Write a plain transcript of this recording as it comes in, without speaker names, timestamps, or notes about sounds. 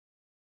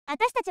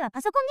私たちは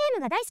パソコンゲ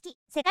ームが大好き。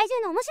世界中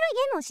の面白いゲ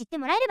ームを知って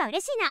もらえれば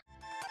嬉しいな。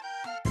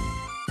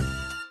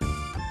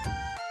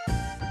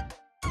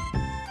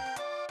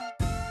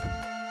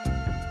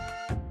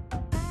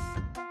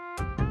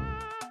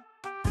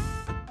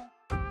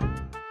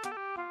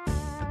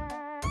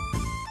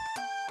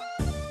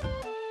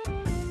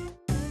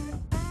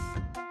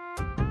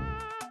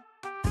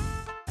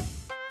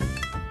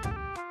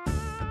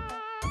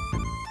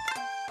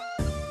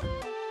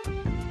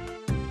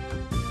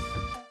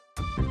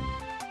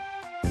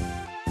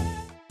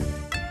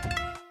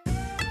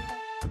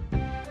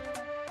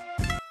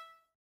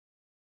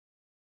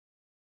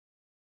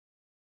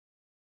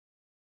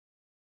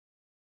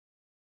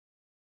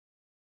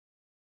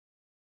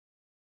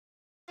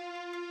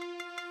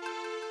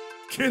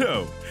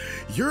Kiddo,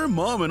 your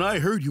mom and I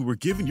heard you were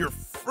given your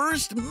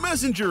first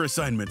messenger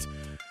assignment,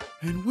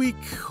 and we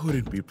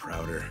couldn't be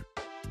prouder.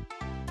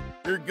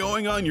 You're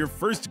going on your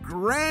first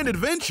grand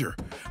adventure,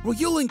 where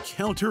you'll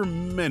encounter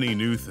many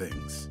new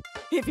things.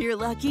 If you're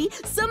lucky,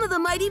 some of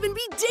them might even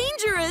be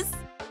dangerous.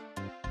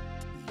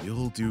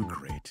 You'll do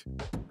great.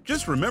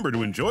 Just remember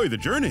to enjoy the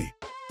journey.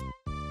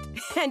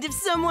 And if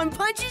someone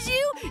punches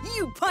you,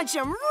 you punch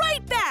them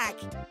right back.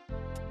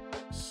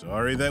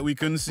 Sorry that we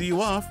couldn't see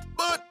you off,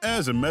 but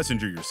as a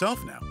messenger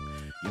yourself now,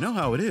 you know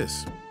how it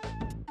is.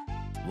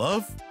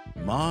 Love,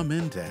 Mom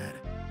and Dad.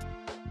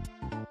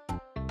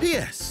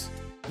 P.S.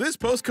 This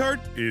postcard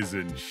is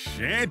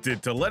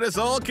enchanted to let us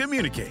all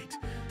communicate.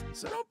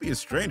 So don't be a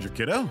stranger,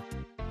 kiddo.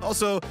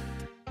 Also,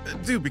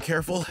 do be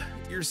careful.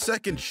 Your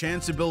second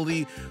chance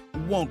ability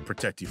won't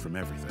protect you from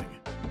everything.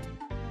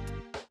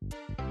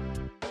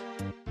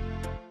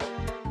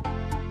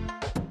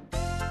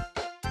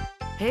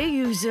 Hey,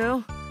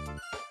 Yuzu.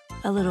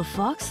 A little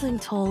foxling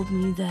told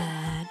me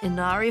that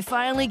Inari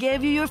finally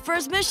gave you your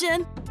first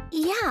mission.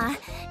 Yeah,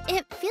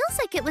 it feels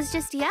like it was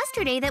just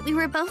yesterday that we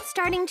were both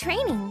starting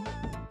training.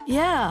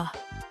 Yeah,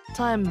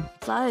 time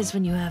flies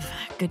when you have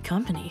good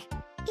company.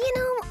 You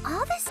know,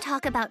 all this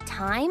talk about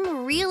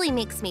time really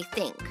makes me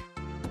think.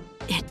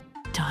 It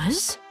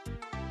does?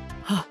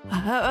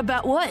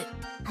 About what?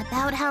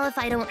 About how if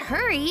I don't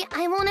hurry,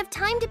 I won't have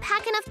time to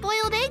pack enough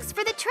boiled eggs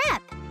for the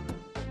trip.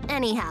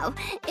 Anyhow,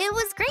 it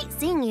was great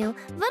seeing you,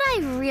 but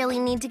I really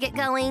need to get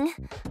going.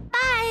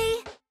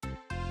 Bye!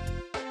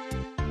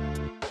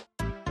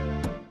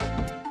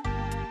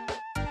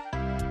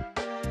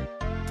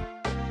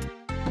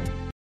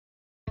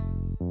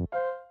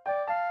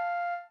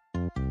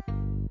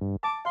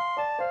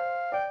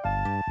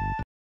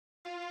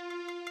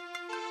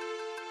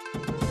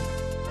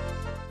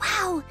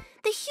 Wow!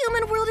 The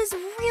human world is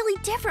really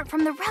different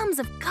from the realms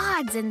of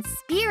gods and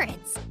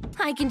spirits.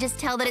 I can just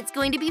tell that it's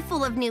going to be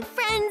full of new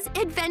friends,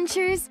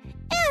 adventures,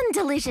 and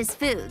delicious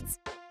foods.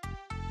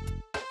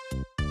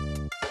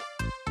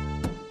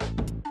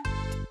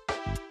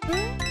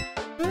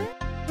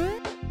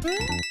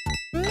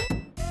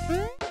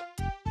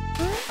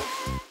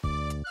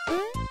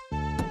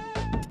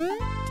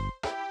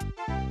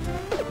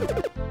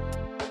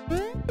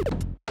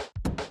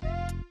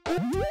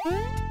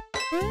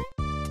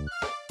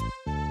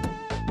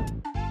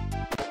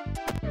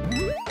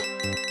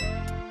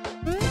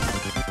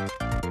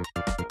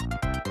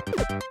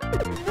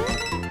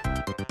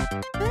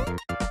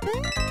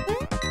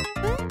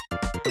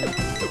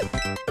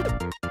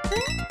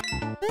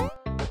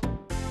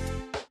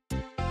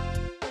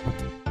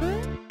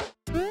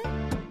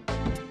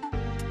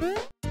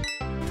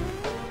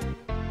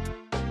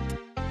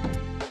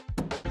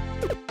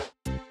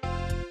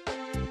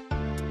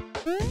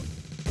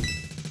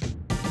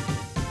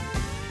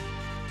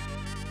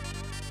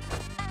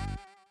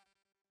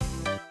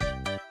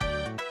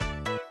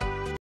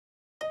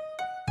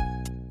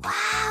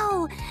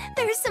 Wow!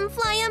 There's some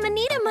fly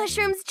amanita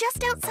mushrooms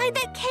just outside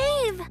that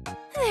cave!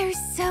 They're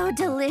so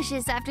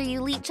delicious after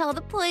you leach all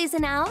the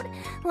poison out,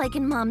 like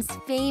in Mom's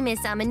famous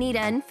amanita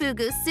and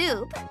fugu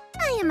soup.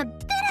 I am a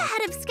bit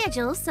ahead of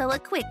schedule, so a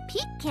quick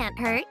peek can't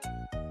hurt.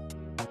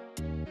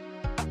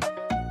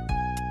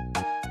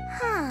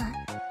 Huh.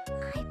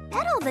 I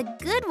bet all the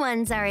good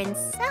ones are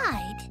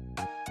inside.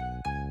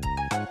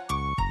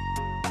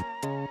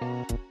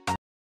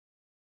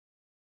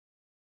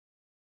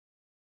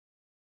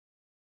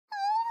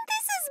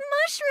 This is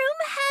mushroom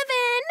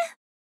heaven!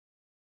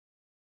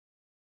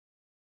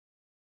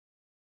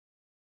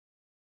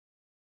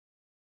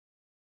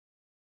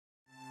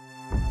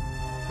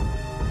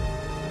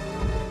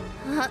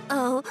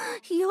 Uh-oh,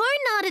 you're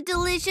not a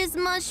delicious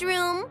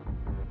mushroom.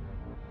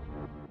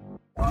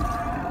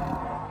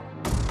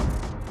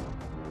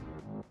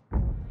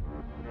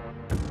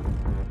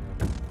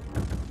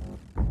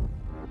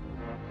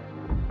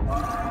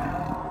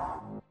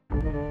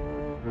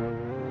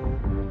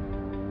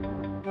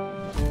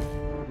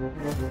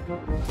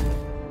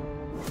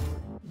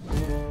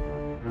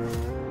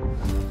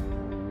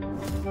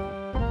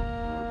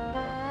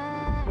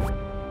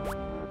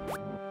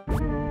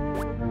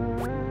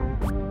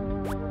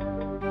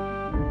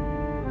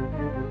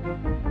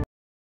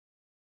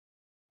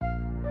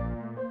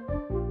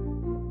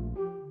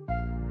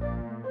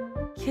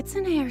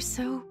 Kitsune are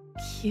so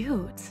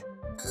cute.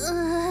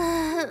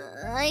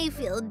 I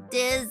feel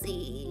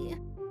dizzy.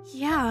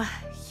 Yeah,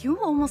 you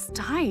almost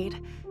died.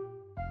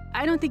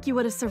 I don't think you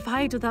would have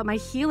survived without my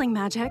healing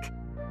magic.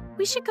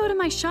 We should go to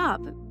my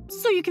shop,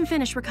 so you can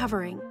finish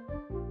recovering.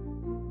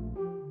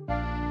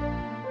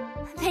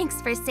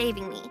 Thanks for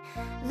saving me.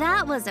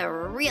 That was a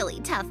really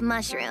tough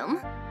mushroom.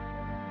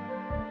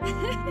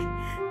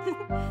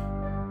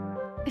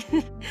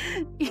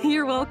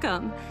 You're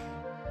welcome.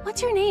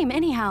 What's your name,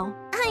 anyhow?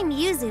 I'm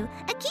Yuzu,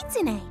 a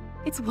kitsune.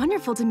 It's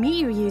wonderful to meet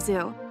you,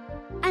 Yuzu.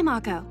 I'm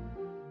Akko.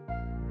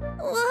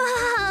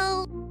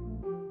 Whoa!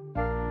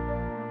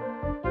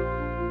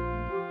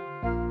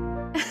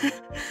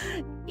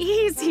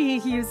 Easy,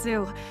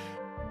 Yuzu.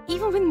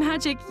 Even with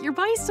magic, your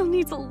body still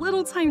needs a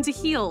little time to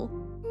heal.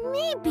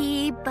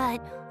 Maybe,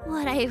 but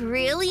what I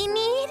really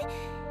need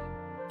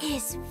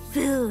is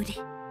food.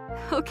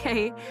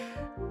 Okay,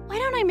 why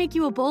don't I make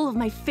you a bowl of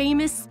my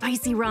famous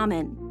spicy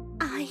ramen?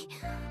 I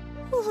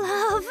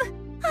love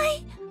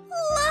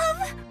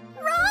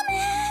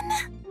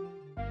ramen!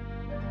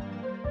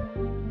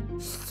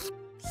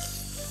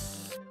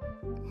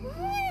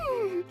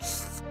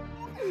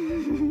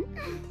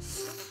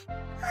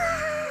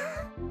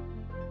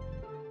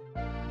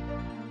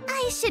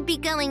 I should be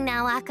going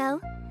now, Akko.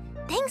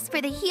 Thanks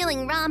for the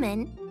healing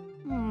ramen.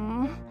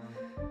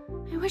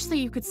 I wish that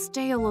you could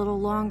stay a little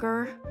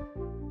longer.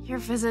 Your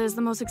visit is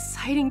the most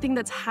exciting thing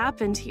that's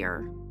happened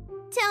here.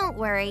 Don't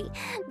worry.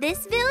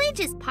 This village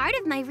is part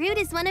of my route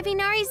as one of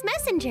Inari's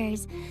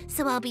messengers,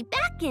 so I'll be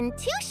back in 2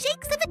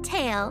 shakes of a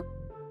tail.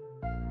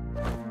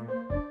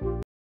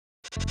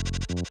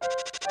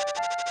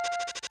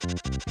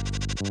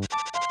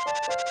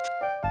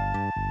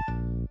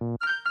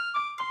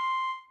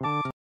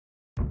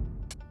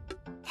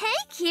 Hey,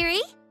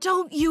 Kiri!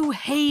 Don't you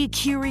hey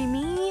Kiri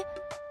me?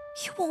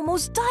 You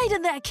almost died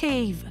in that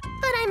cave.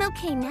 But I'm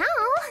okay now.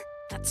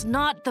 That's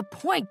not the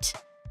point.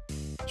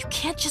 You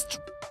can't just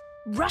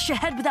rush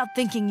ahead without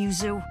thinking,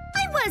 Yuzu.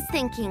 I was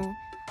thinking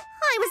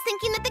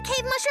that the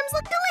cave mushrooms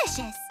look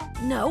delicious.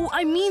 No,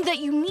 I mean that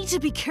you need to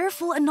be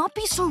careful and not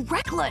be so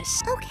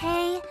reckless.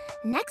 Okay,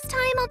 next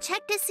time I'll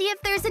check to see if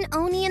there's an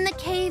Oni in the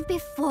cave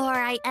before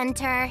I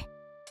enter.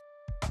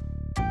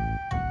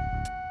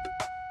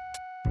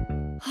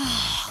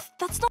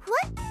 That's not...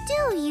 What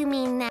do you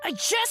mean now? I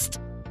just...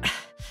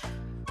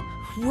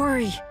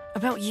 worry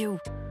about you.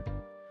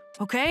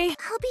 Okay?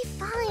 I'll be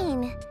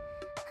fine.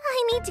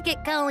 I need to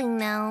get going,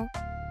 though.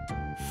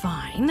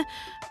 Fine,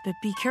 but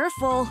be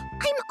careful.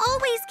 I'm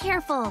always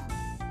careful.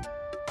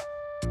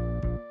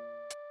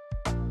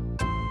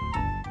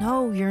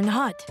 No, you're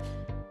not.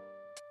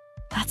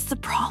 That's the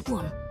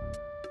problem.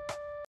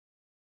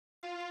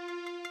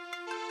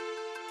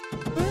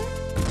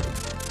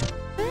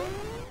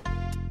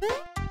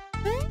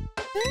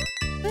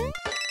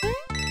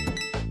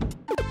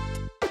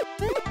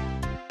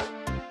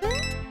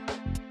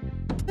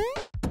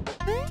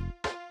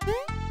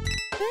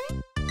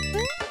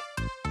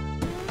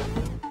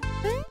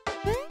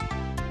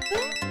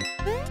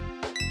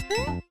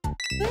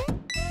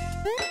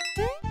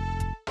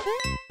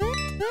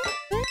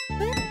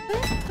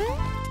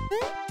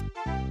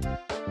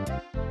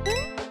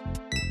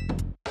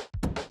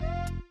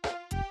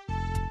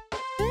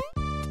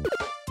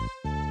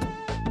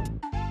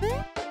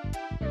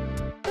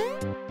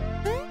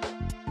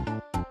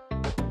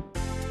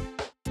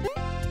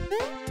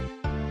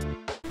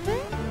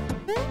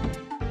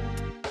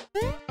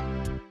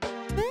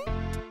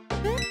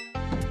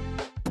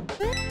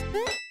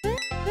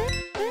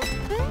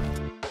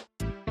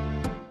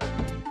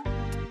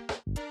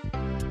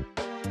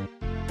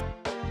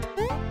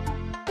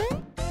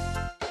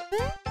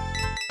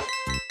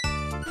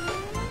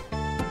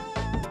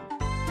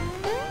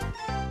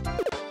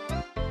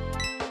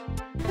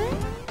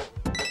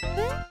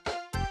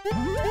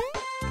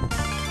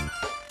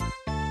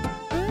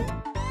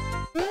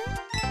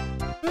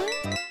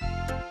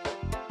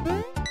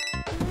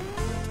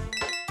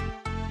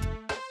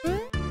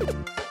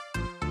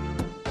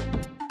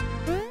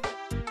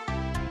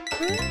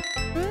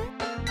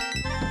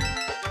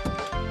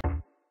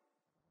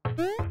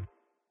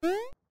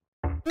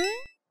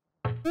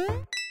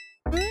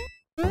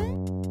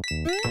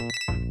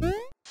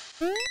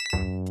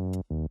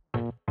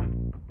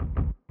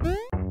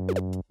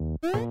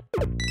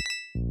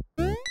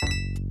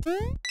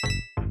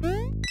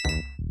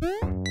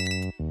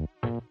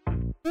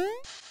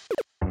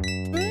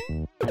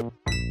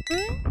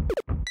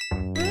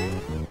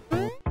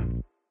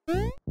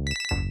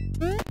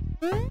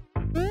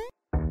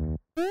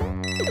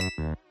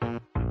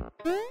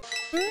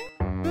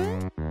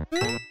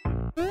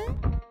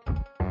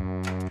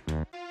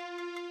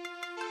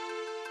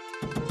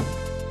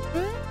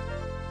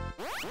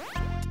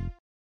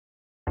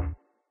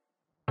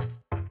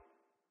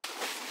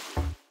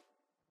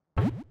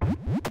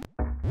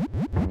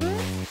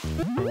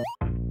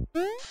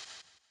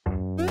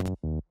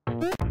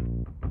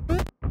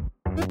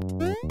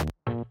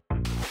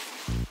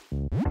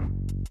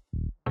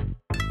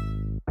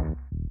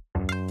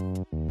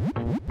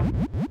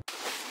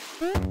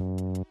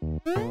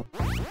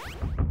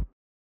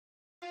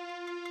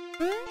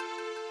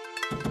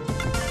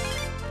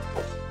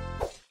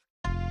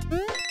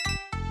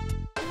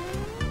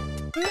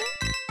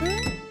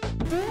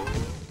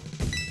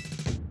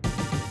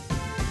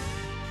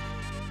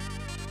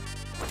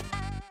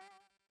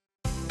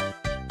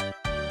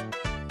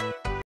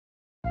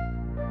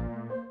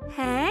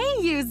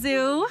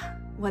 Yuzu!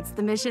 What's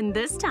the mission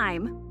this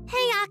time?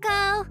 Hey,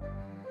 Akko!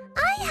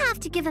 I have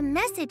to give a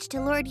message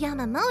to Lord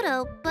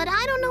Yamamoto, but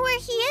I don't know where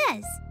he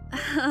is.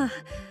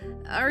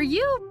 Are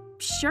you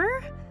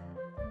sure?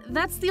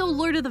 That's the old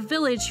lord of the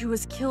village who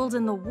was killed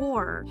in the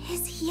war.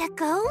 Is he a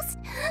ghost?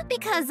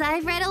 Because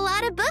I've read a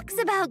lot of books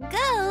about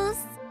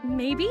ghosts.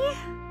 Maybe?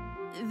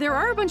 There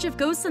are a bunch of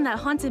ghosts in that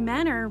haunted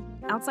manor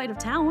outside of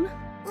town.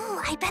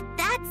 Ooh, I bet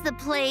that's the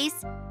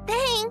place.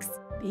 Thanks.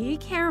 Be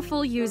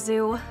careful,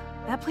 Yuzu.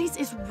 That place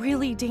is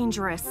really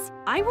dangerous.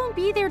 I won't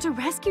be there to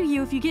rescue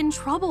you if you get in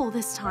trouble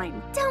this time.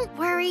 Don't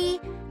worry.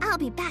 I'll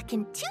be back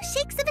in 2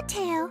 shakes of a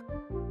tail.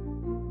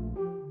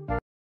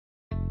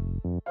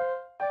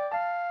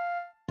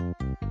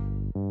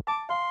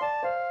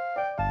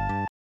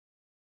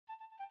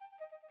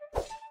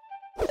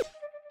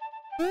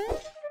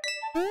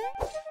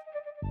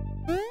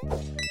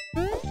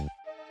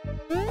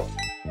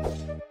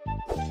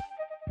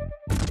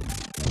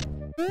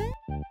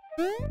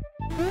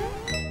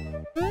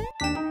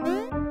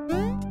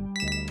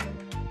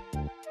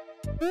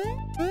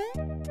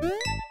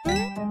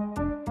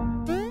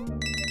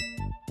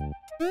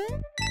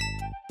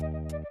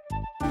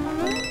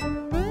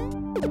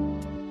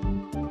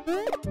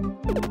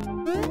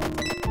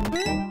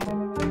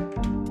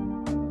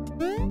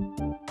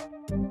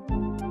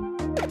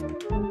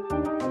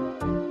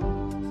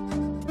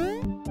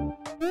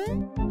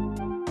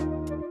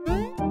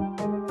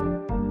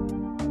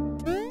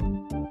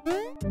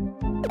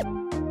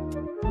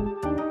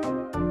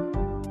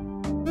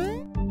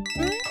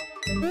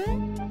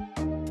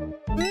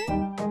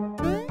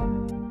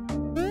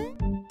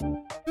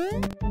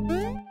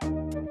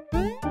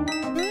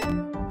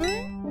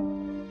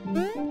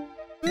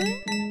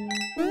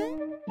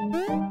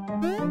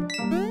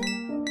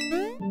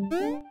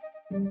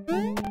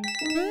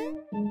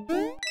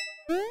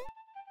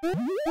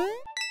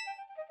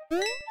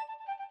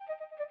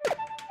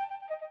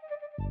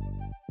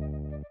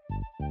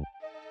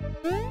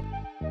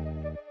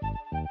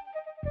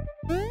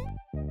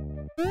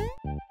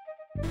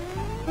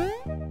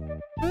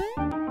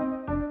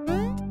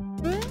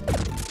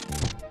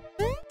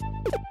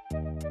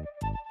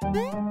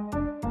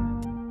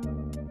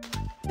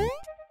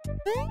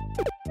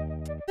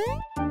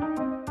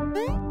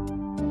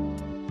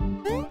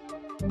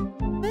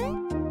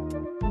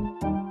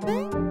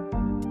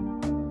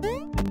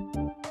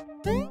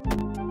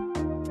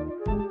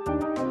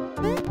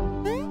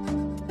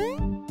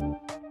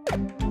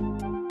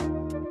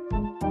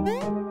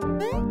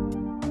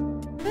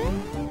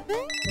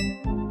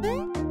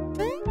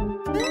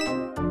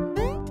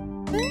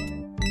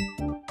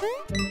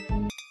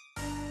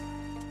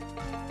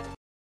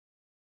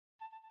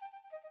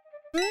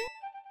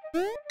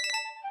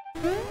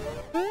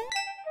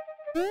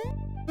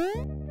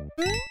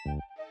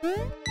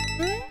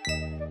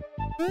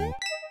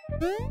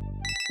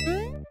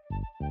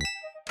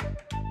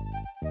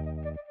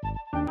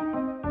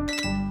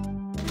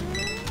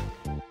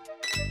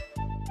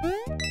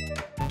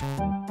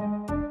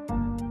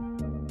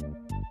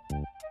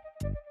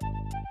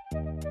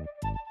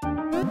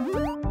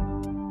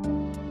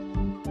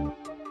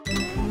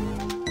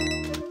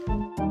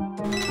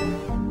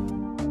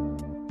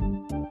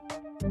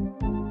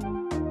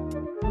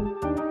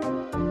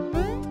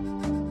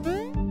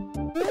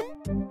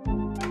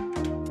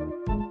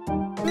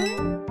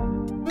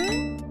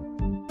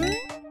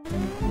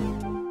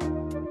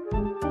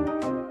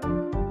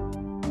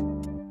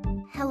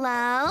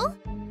 Hello?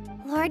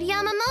 Lord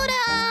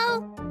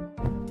Yamamoto!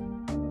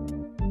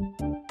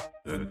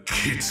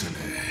 Kitsune,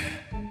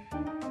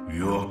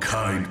 your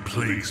kind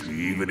plagues me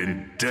even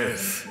in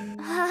death.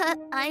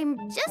 I'm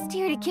just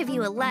here to give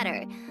you a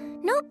letter.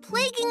 No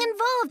plaguing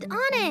involved,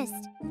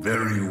 honest.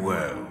 Very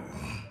well.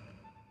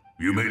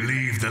 You may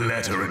leave the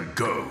letter and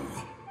go.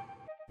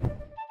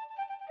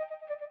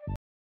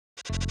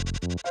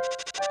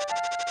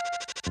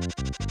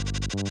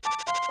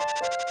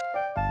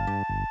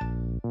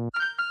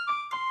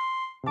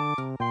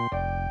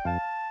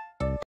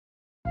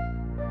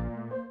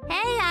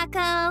 Hey,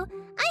 Akko.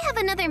 I have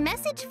another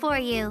message for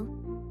you.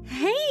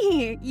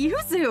 Hey,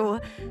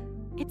 Yuzu!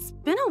 It's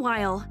been a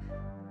while.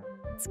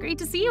 It's great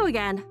to see you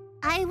again.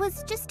 I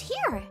was just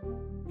here.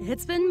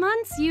 It's been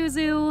months,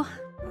 Yuzu.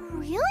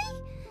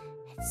 Really?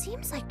 It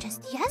seems like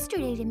just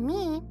yesterday to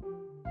me.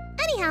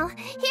 Anyhow,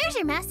 here's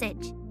your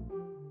message.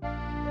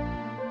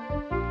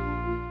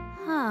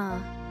 Huh.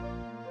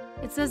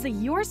 It says that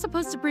you're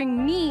supposed to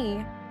bring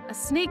me a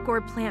snake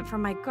gourd plant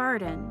from my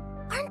garden.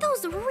 Aren't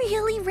those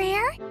really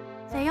rare?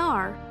 They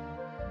are.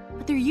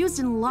 But they're used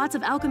in lots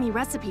of alchemy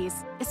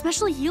recipes,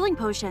 especially healing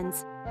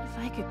potions. If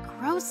I could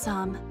grow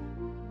some,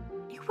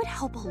 it would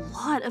help a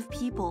lot of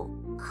people.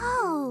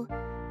 Oh,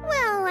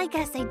 well, I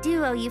guess I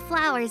do owe you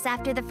flowers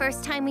after the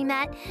first time we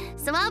met,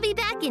 so I'll be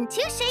back in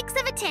 2 shakes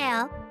of a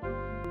tail.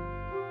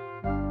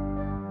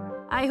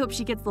 I hope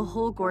she gets the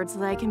whole gourd so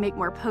that I can make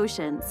more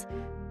potions.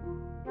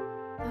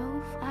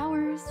 Though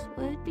flowers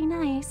would be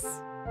nice.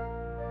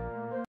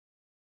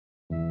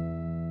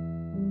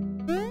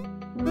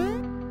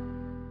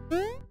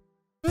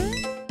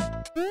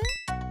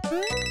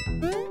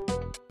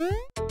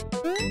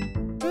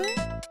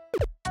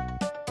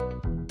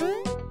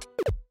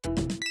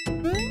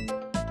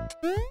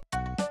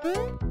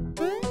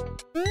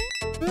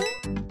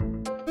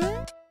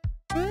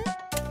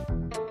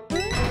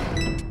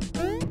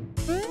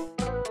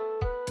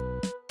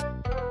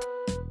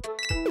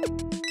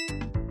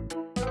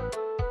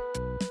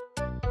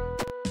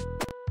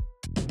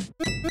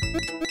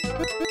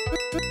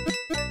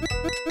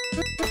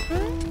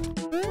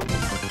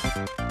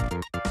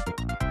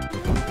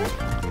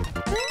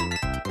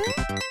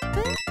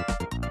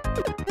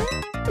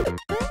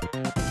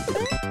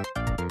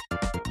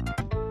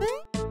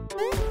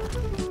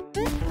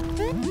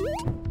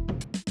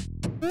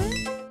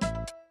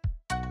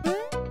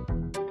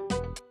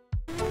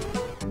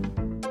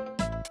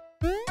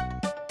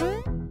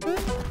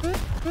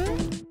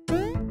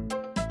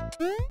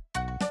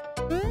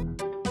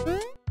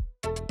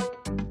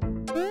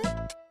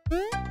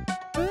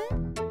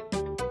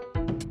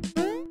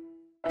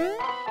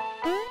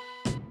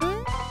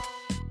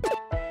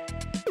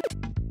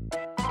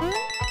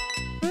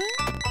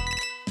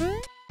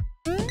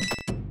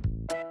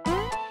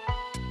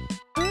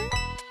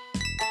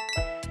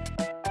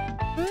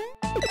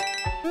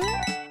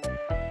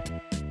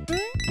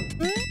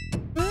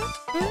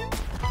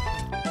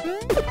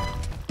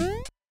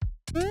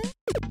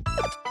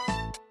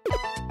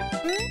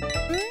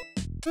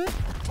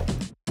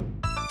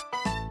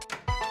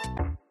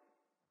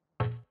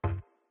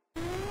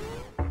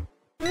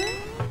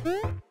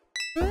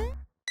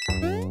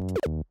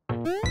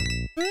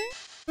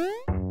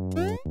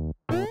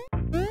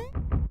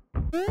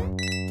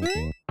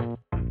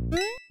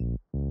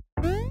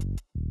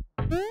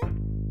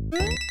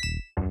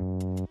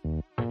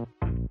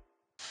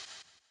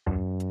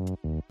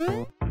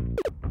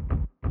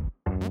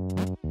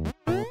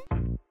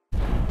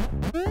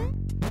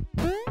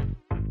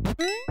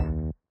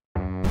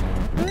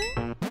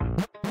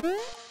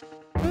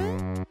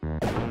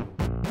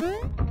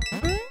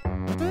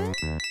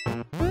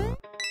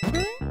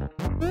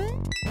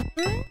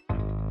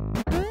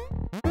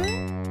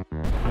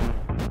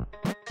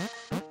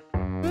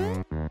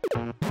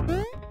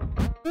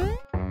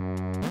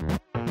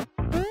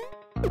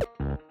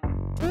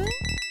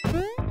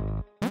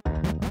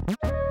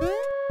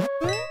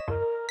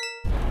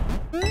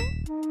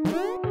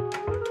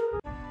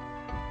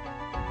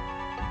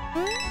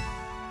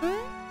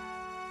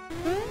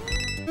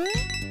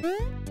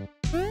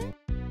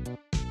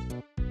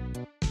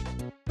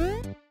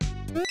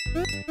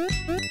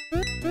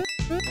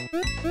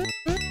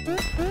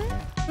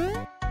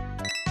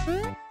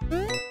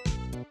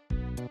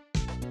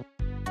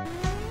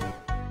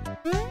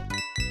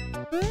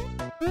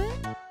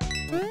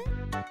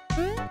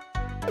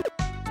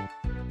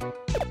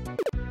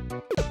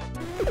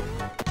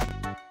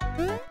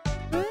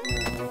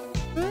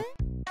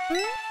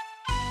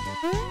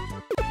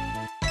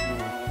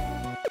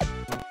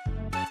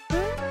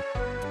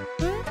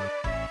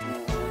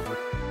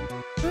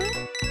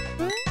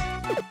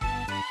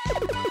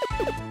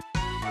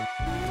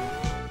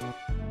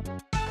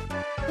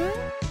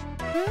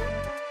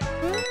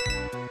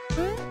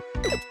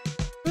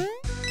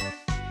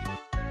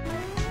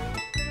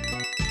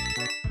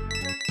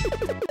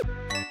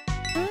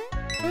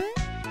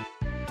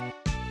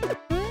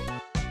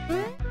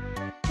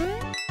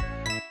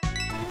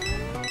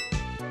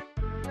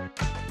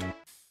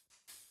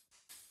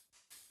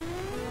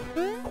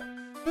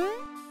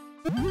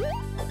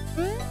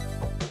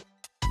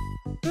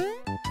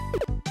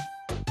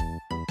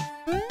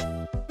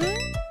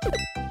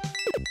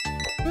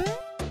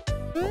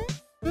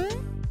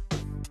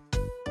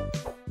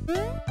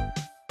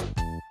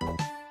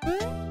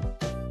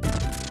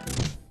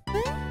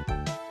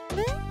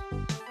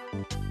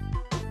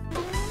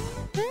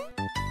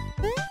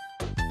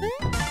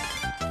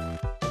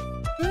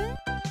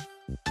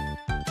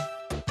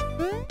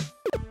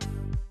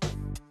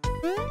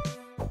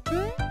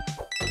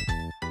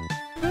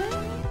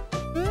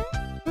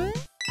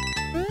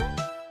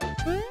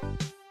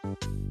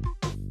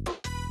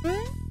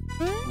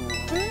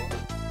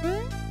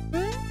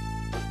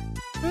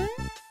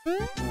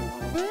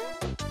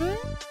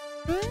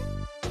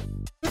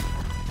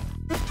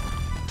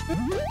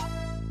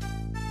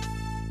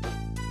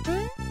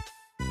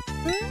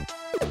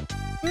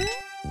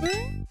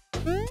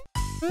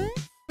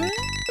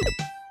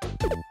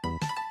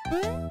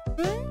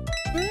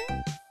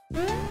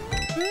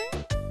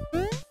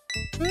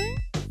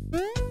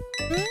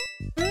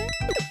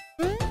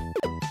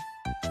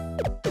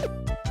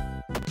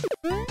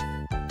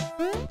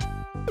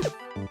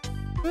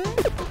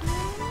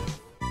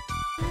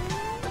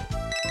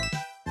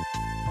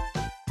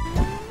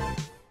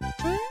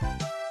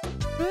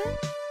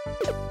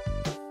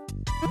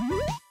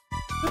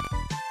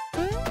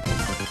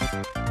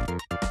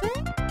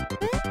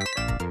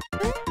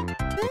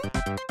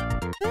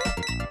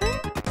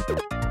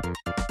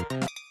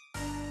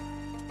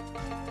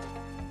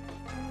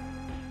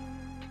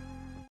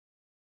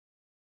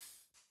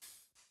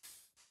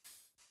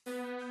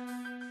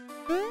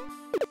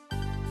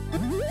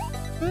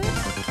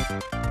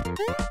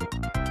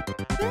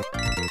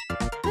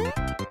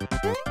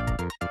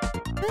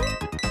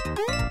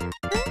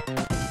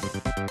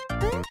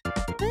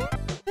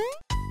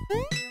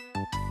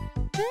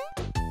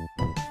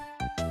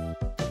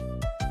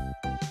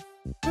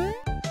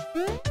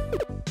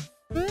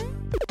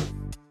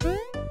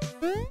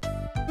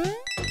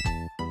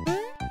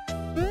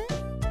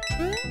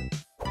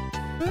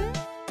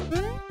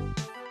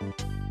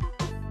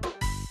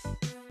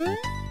 Hey,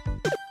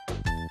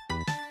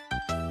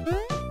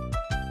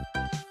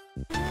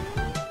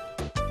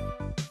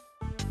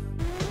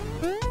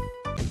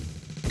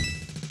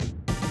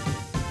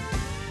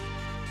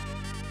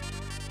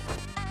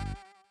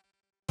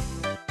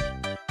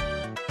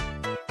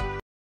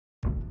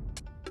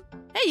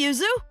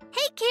 Yuzu!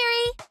 Hey,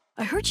 Carrie!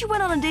 I heard you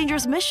went on a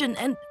dangerous mission,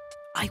 and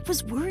I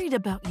was worried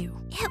about you.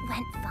 It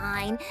went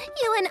fine.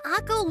 You and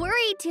Akko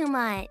worry too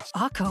much.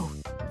 Akko,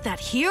 that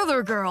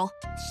healer girl.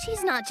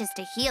 She's not just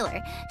a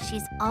healer.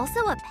 She's also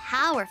a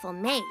powerful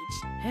mage.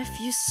 If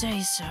you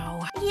say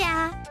so.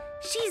 Yeah,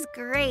 she's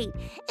great.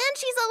 And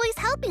she's always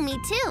helping me,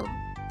 too.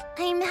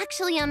 I'm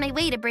actually on my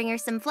way to bring her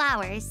some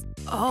flowers.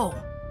 Oh.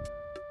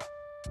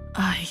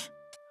 I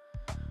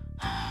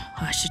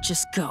should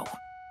just go.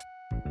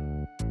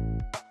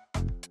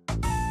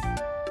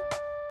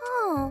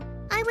 Oh,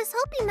 I was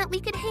hoping that we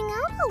could hang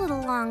out a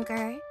little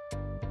longer.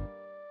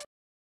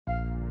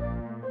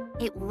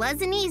 It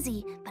wasn't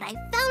easy, but I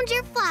found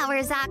your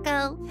flowers,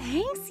 Akko.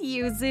 Thanks,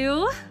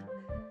 Yuzu.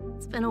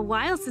 It's been a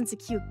while since a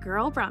cute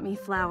girl brought me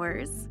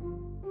flowers.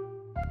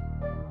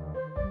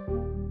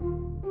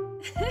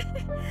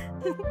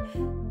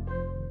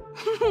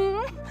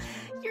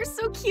 You're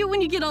so cute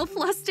when you get all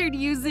flustered,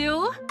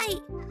 Yuzu. I,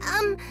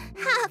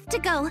 have to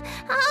go.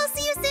 I'll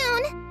see you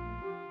soon.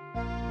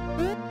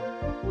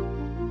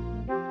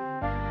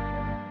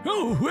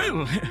 Oh,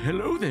 well,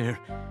 hello there.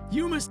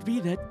 You must be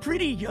that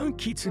pretty young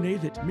Kitsune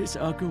that Miss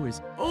Akko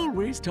is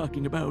always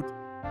talking about.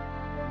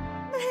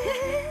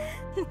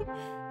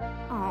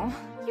 Oh,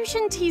 you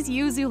shouldn't tease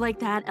Yuzu like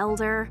that,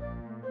 Elder.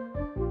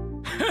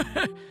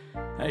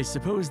 I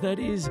suppose that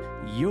is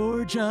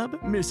your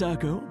job, Miss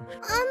Akko.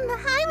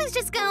 I was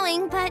just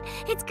going, but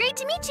it's great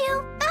to meet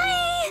you.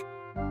 Bye!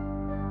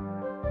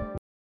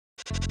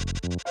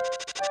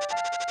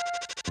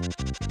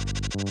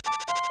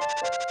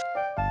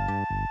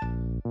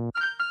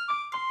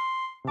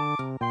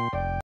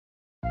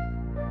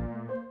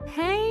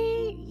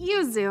 Hey,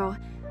 Yuzu.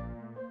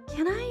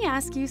 Can I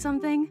ask you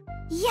something?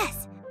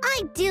 Yes,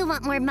 I do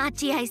want more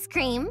mochi ice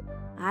cream.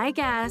 I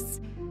guess.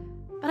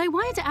 But I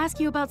wanted to ask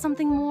you about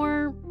something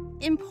more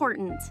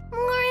important.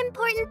 More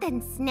important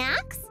than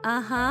snacks?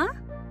 Uh-huh.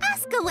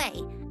 Ask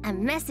away. A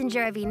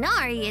messenger of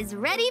Inari is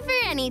ready for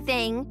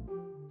anything.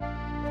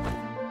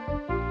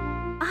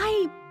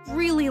 I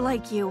really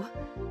like you.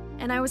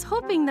 And I was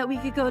hoping that we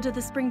could go to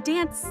the spring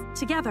dance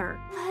together.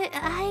 But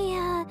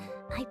I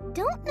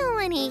don't know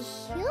any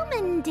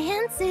human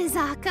dances,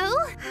 Akko.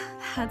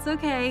 That's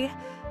okay.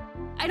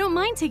 I don't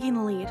mind taking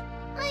the lead.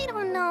 I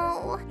don't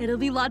know. It'll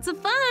be lots of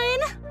fun.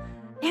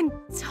 And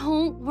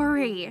don't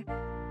worry.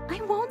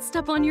 I won't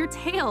step on your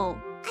tail.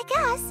 I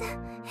guess.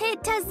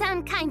 It does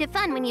sound kind of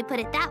fun when you put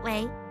it that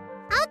way.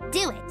 I'll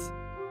do it.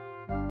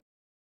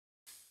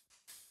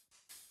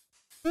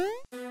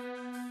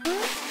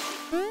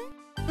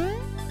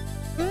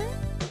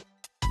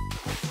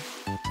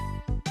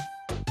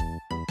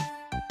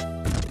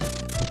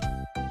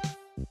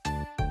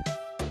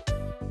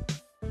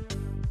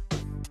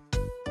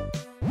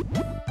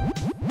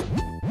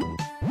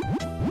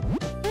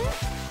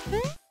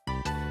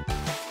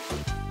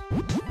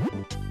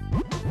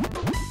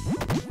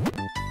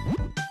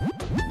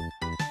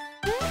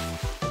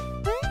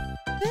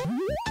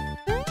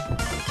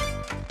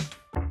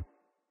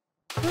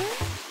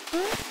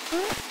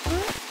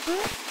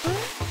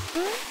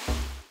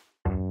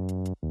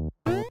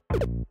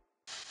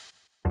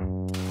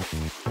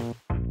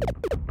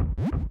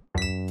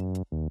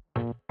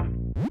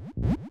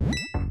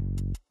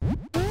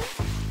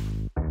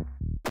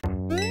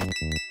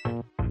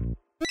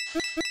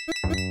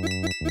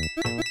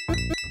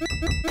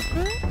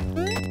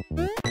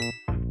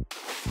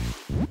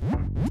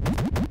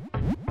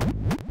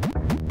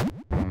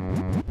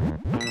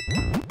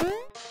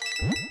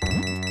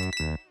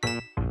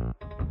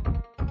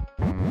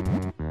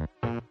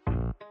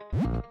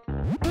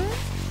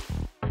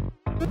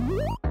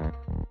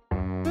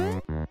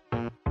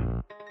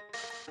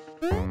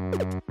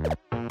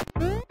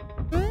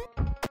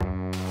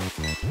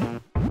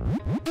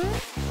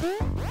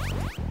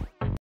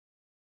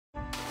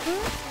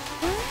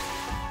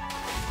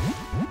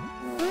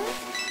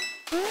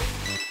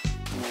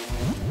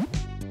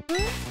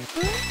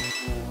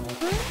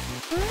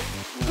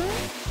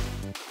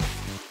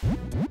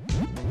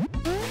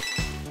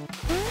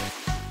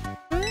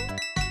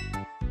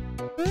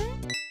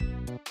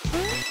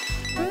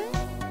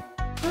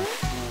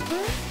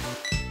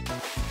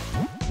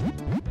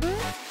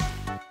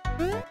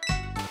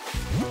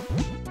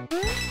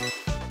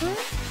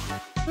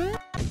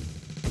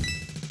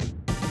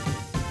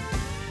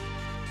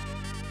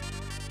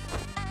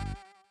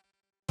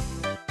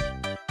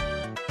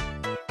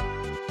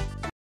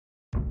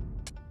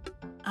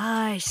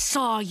 I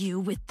saw you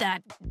with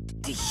that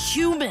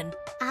human.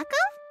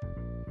 Akko?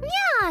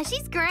 Yeah,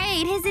 she's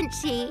great, isn't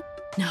she?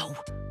 No,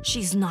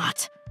 she's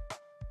not.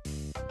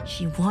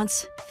 She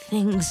wants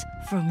things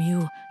from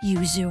you,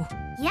 Yuzu.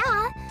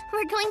 Yeah,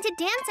 we're going to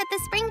dance at the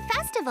spring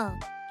festival.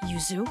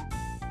 Yuzu,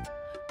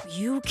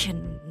 you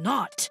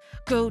cannot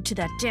go to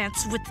that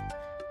dance with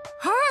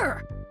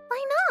Her!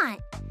 Why not?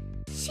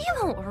 She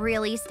won't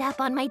really step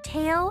on my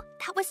tail.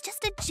 That was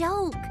just a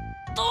joke.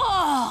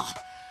 Ugh!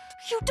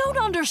 You don't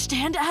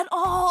understand at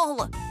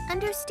all!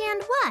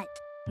 Understand what?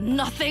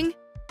 Nothing.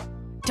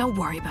 Don't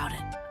worry about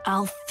it.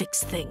 I'll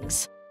fix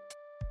things.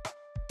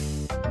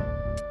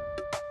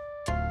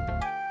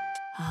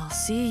 I'll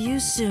see you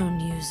soon,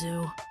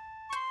 Yuzu.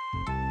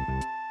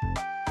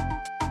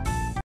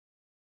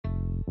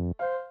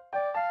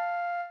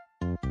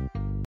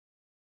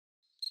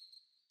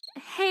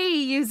 Hey,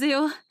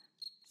 Yuzu.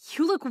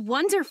 You look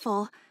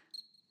wonderful.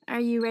 Are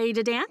you ready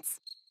to dance?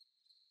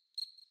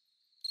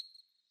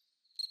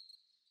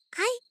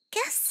 I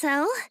guess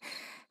so.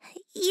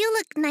 You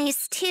look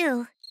nice,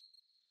 too.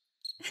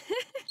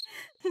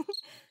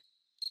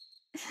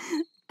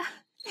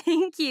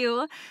 Thank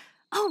you.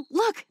 Oh,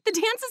 look, the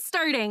dance is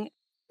starting.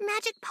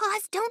 Magic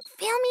paws, don't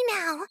fail me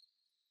now.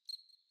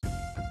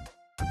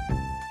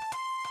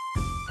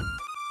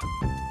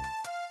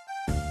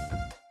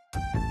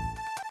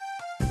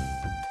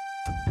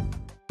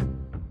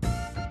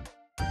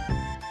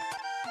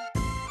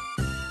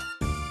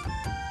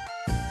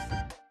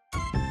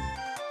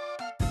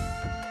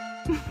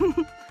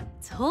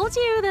 Told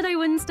you that I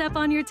wouldn't step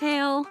on your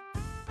tail.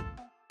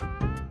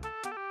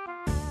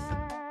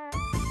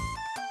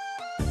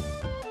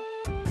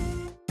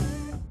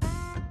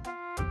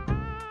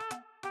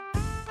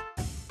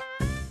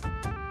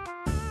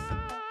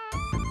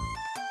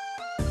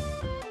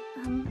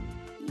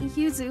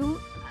 Yuzu,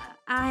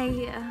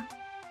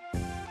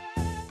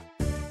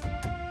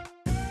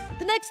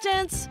 The next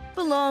dance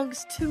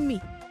belongs to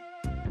me.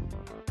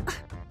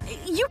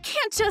 You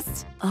can't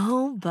just...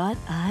 Oh, but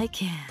I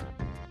can.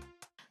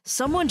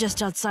 Someone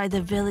just outside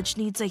the village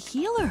needs a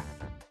healer.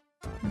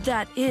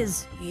 That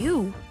is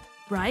you,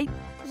 right?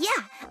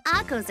 Yeah,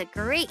 Akko's a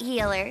great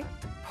healer.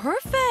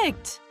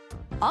 Perfect!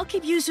 I'll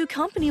keep Yuzu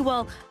company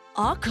while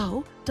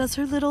Akko does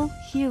her little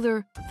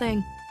healer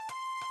thing.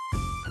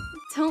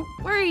 Don't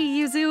worry,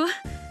 Yuzu.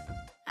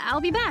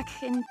 I'll be back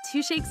in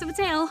 2 shakes of a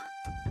tail.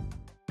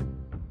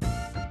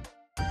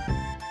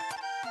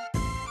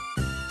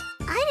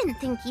 I didn't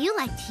think you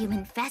liked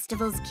human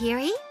festivals,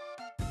 Kiri.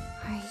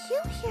 Are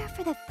you here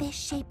for the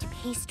fish-shaped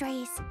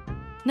pastries?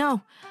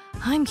 No,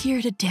 I'm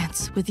here to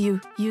dance with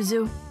you,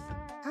 Yuzu.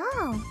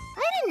 Oh,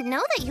 I didn't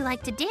know that you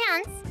liked to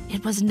dance.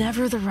 It was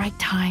never the right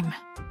time,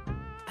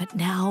 but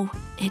now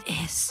it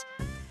is.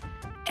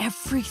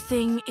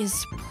 Everything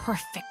is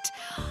perfect.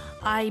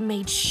 I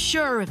made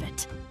sure of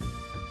it.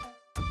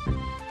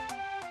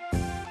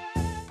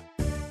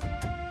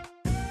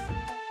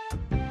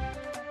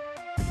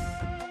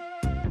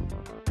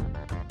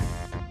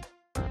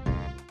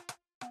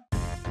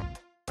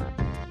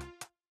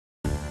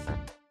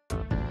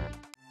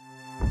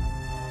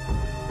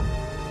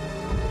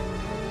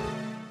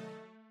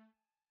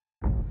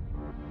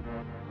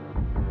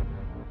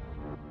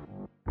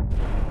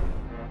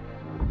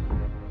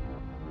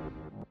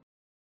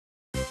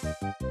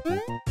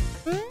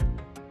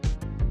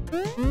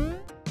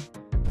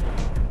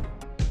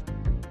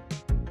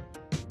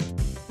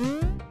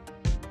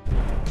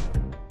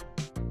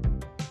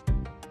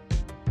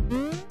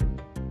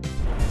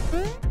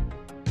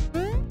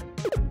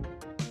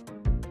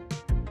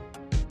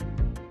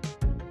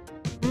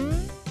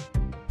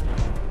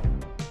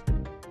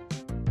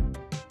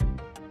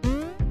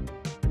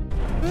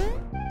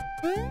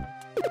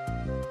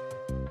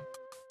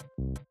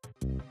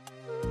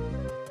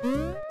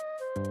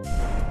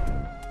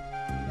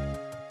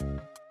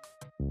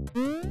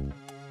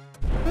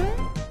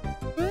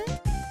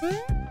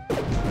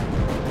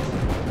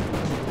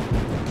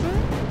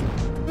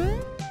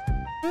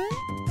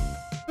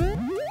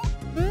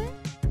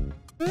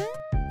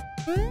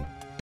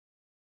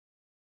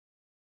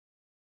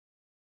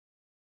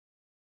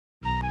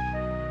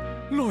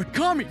 Lord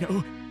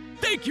Kamino,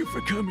 thank you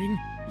for coming.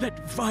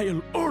 That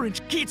vile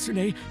orange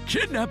Kitsune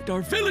kidnapped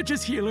our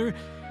village's healer,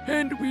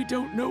 and we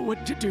don't know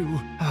what to do.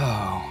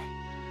 Oh,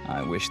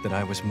 I wish that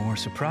I was more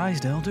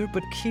surprised, Elder,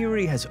 but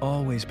Kiri has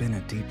always been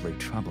a deeply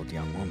troubled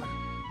young woman.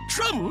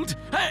 Troubled?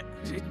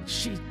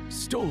 She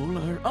stole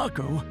our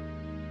Akko.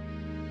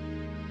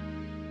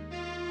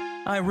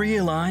 I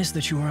realize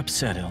that you are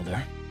upset,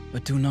 Elder,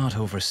 but do not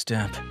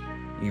overstep.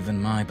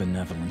 Even my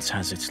benevolence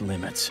has its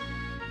limits.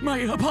 My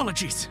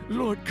apologies,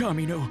 Lord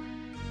Kamino.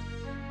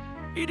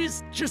 It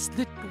is just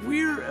that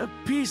we're a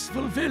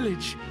peaceful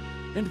village,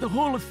 and the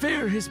whole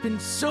affair has been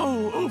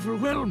so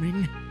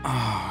overwhelming.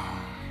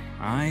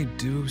 I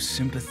do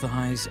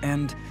sympathize,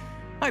 and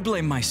I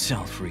blame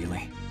myself,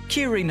 really.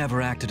 Kiri never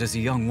acted as a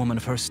young woman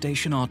of her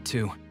station ought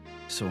to,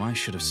 so I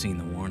should have seen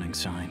the warning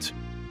signs.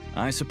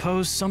 I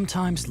suppose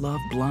sometimes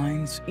love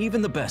blinds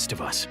even the best of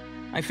us.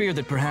 I fear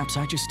that perhaps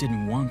I just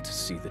didn't want to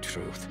see the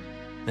truth.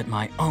 That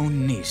my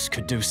own niece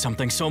could do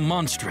something so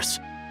monstrous.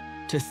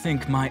 To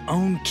think my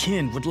own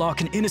kin would lock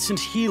an innocent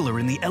healer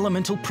in the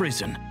elemental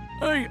prison.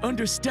 I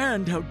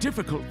understand how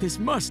difficult this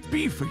must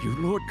be for you,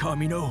 Lord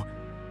Kamino.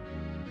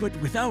 But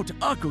without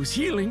Akko's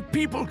healing,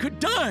 people could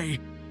die.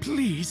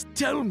 Please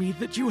tell me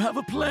that you have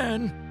a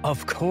plan.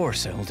 Of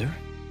course, Elder.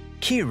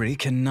 Kiri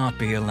cannot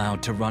be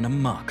allowed to run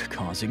amok,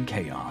 causing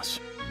chaos.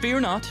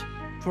 Fear not,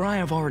 for I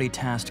have already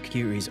tasked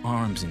Kiri's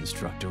arms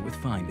instructor with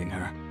finding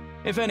her.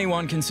 If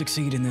anyone can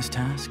succeed in this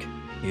task,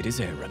 it is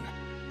Aaron.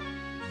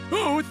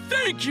 Oh,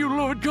 thank you,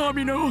 Lord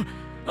Kamino!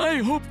 I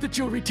hope that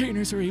your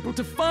retainers are able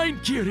to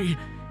find Kiri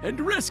and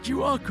rescue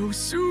Akko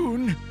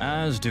soon.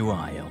 As do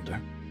I, Elder.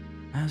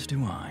 As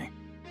do I.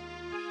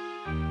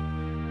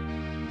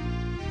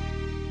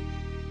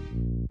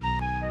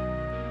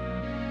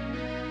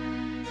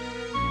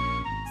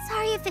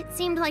 Sorry if it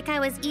seemed like I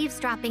was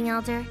eavesdropping,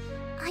 Elder.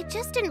 I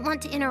just didn't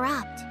want to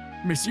interrupt.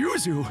 Miss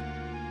Yuzu,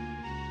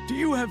 do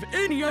you have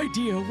any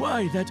idea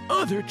why that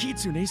other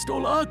Kitsune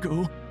stole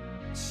Akko?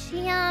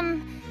 She,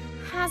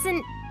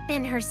 hasn't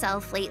been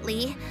herself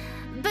lately.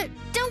 But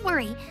don't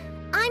worry,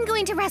 I'm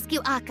going to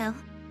rescue Akko.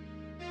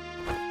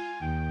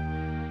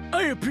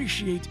 I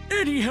appreciate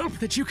any help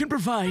that you can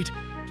provide.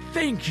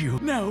 Thank you.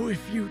 Now,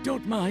 if you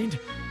don't mind,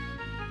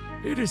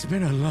 it has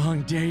been a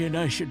long day and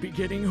I should be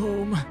getting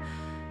home.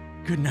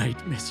 Good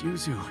night, Miss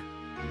Yuzu.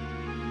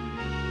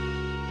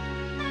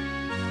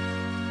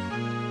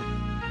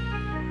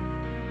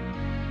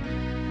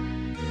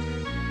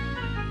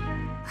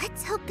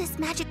 Let's hope this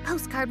magic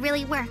postcard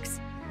really works.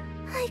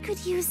 I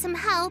could use some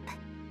help.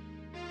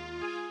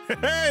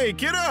 Hey,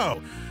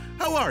 kiddo!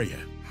 How are you?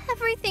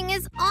 Everything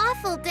is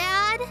awful,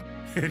 Dad.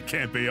 It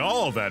can't be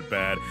all that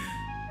bad,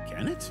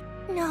 can it?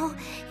 No,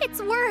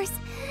 it's worse.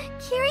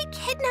 Kiri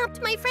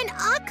kidnapped my friend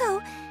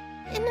Akko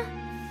in a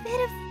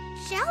fit of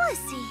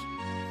jealousy.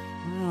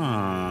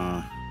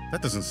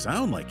 That doesn't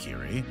sound like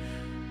Kiri.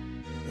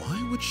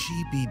 Why would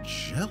she be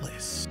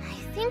jealous? I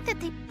think that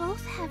they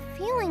both have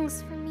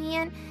feelings for me,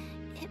 and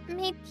it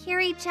made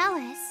Kiri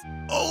jealous.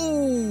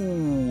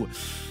 Oh!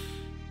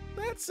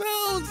 That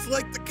sounds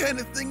like the kind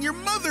of thing your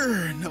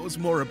mother knows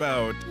more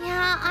about.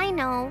 Yeah, I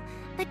know.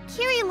 But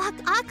Kiri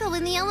locked Akko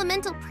in the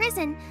elemental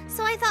prison,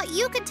 so I thought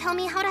you could tell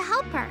me how to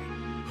help her.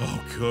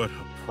 Oh, good.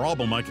 A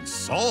problem I can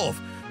solve.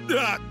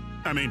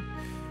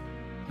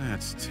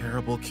 That's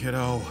terrible,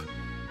 kiddo.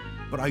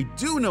 But I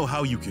do know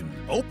how you can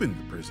open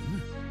the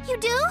prison. You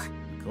do?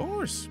 Of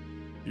course.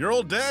 Your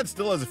old dad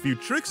still has a few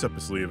tricks up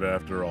his sleeve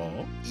after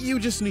all. You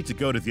just need to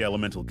go to the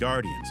Elemental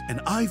Guardians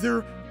and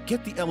either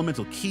get the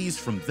elemental keys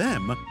from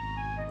them,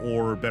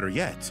 or better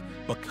yet,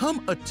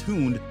 become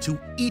attuned to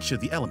each of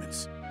the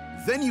elements.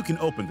 Then you can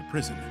open the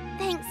prison.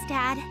 Thanks,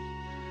 Dad.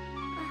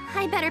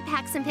 I better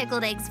pack some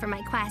pickled eggs for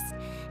my quest.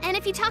 And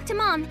if you talk to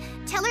Mom,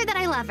 tell her that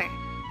I love her.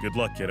 Good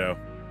luck, kiddo.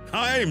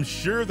 I'm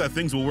sure that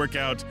things will work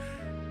out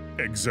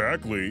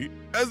exactly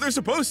as they're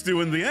supposed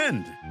to in the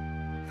end.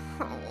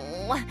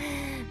 Oh,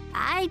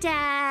 bye,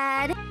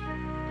 Dad.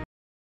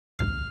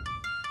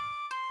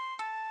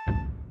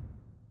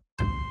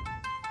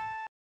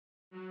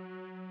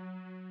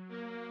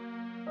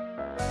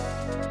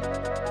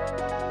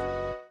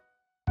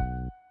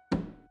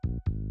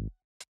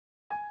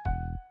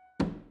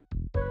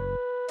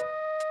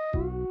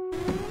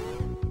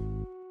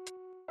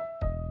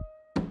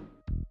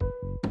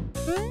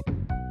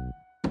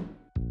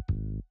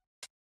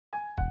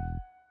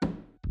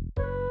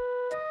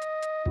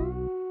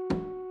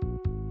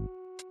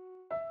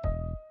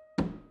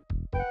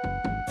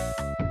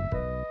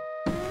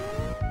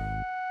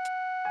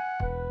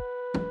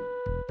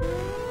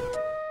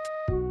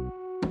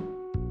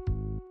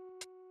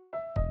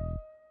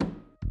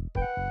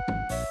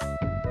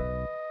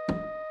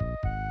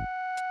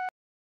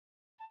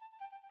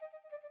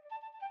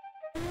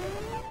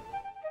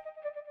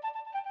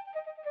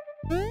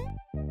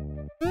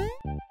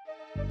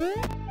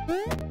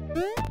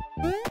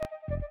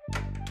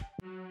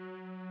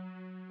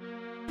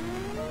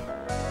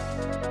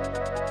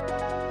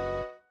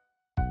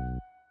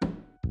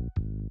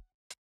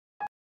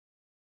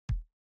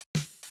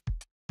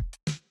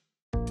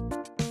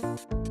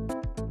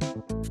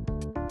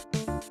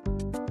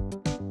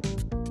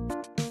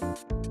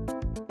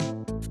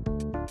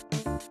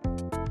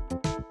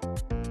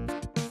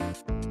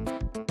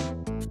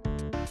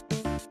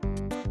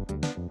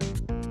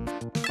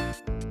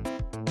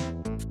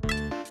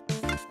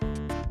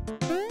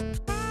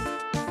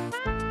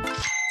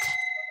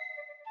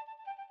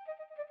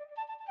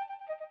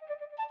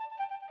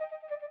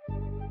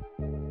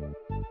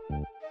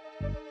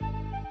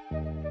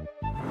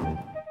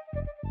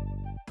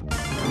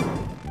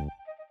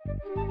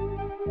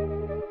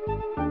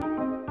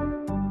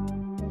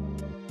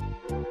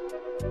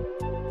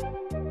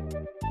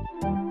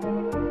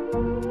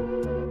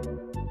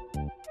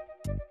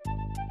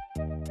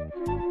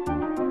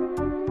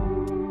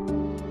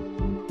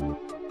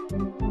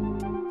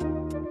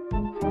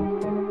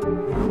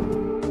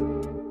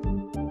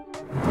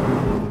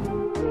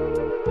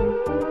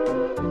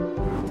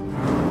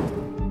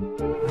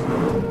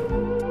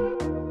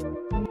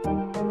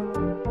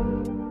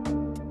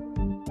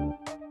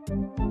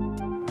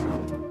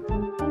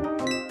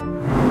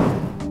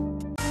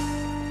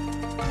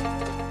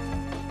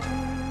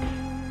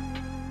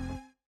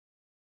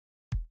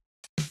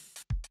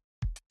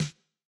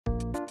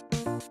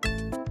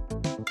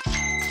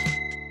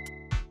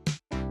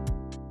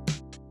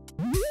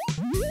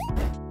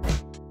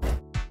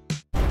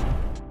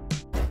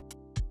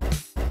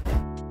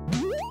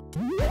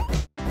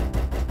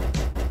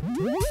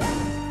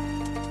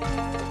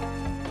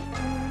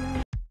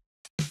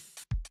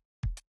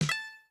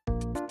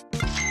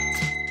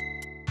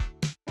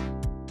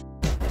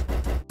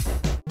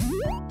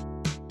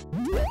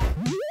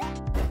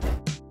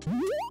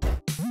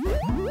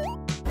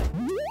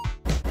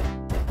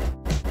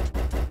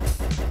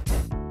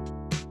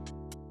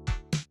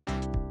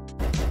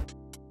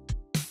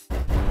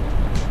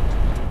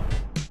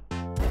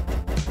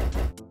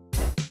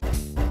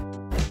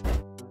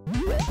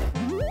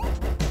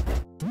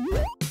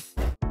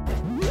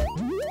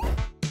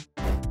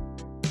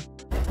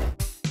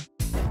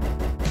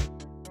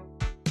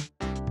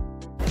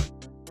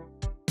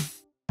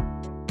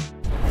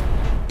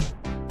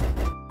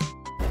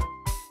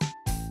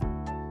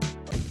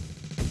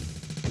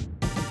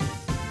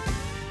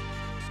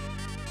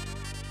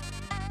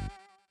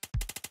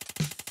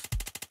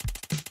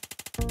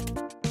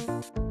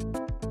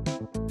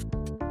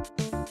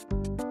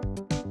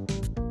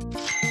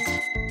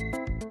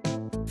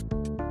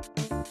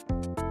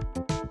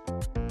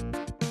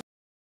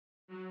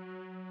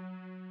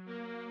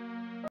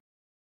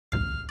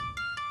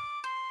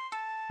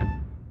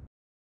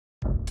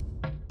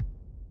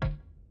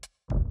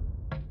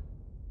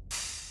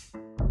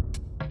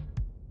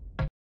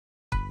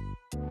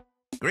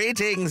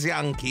 Greetings,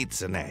 young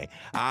Kitsune.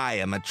 I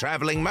am a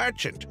traveling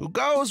merchant who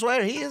goes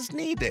where he is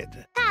needed.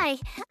 Hi,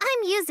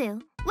 I'm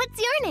Yuzu. What's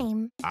your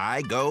name?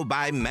 I go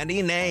by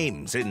many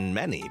names in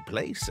many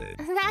places.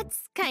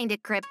 That's kinda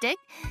cryptic.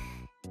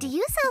 Do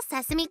you sell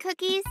sesame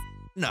cookies?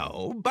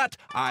 No, but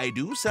I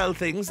do sell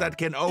things that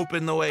can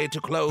open the way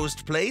to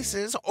closed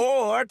places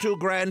or to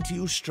grant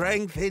you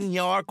strength in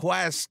your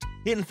quest.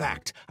 In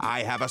fact,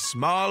 I have a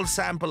small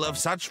sample of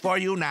such for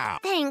you now.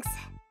 Thanks.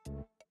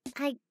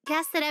 I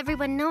guess that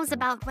everyone knows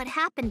about what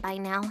happened by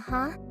now,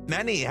 huh?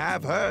 Many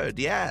have heard,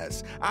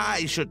 yes.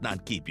 I should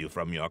not keep you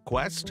from your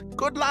quest.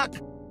 Good luck.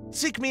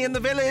 Seek me in the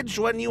village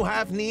when you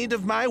have need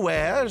of my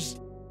wares.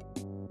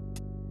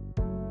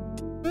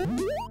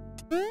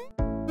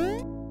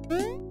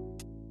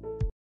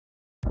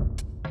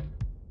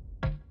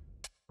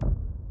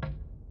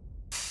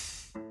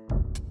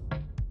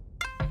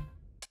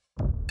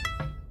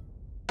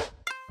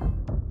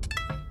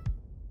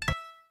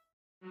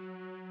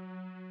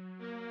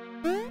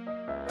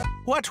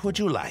 What would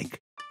you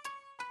like?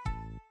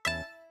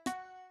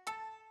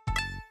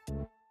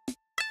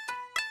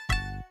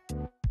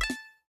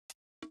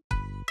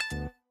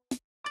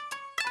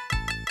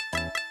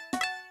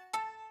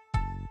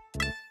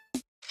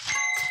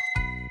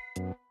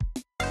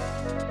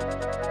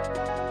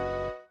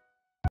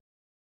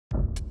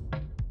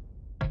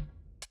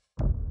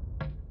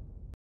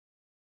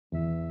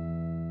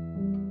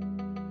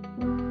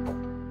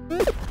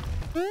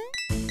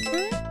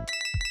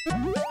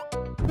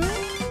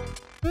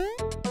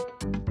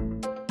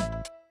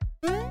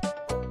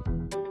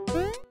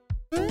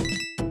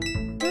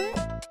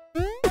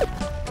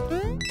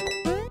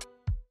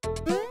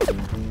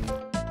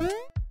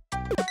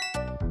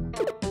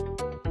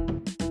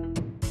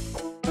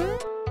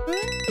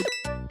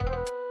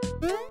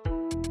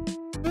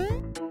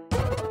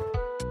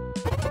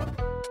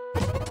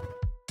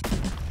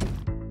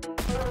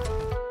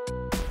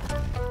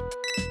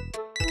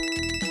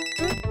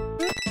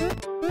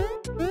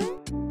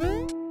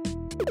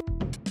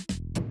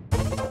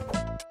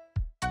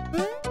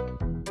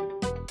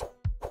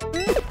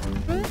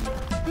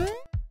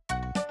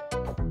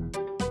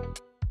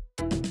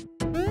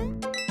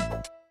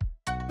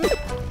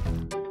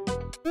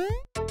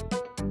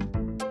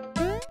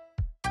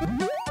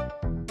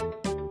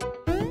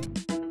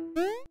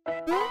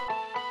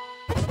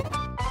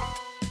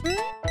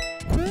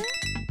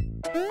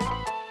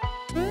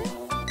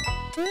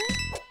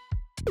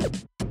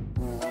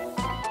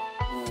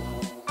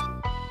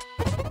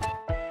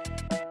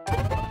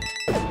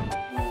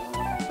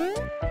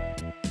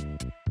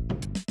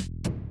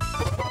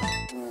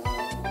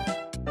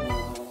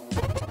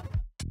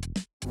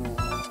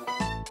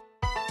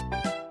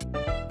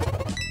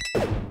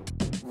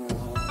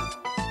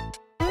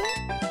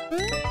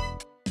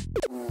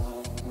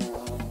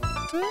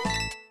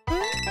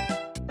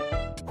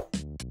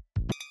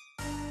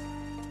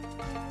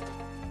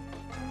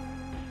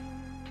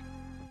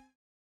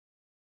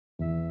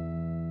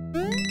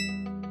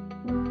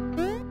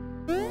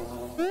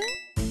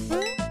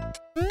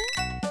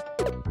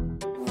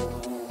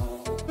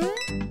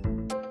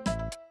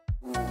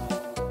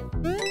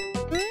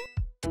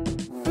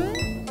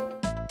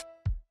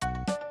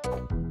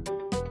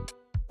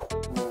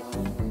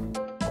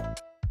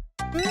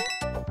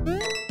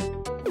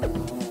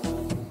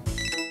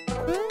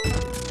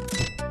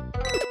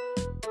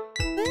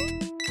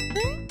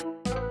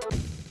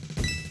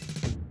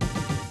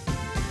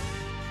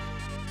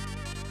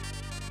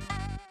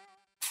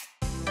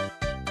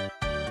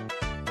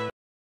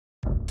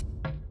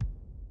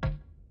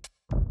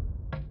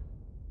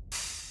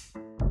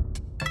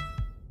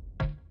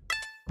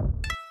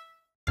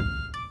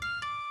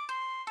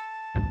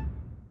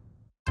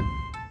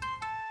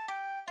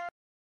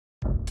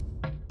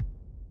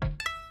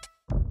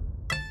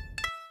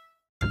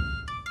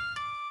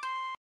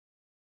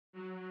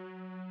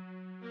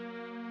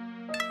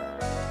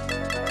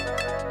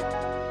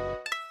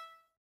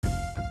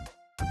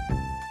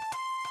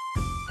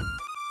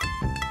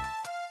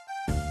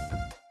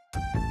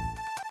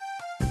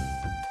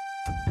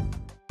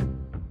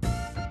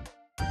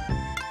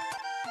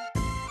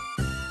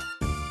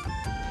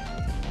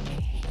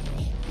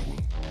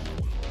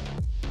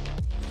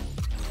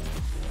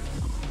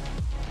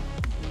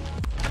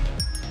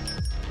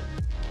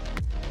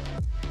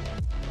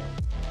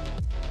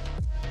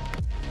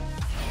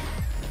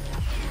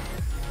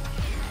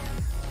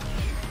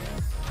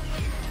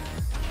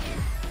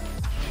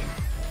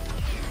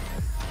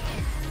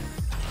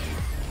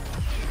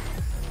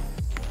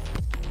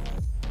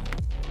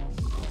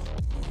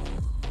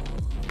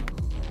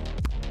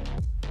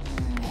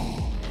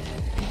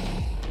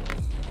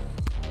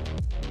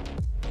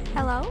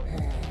 Hello?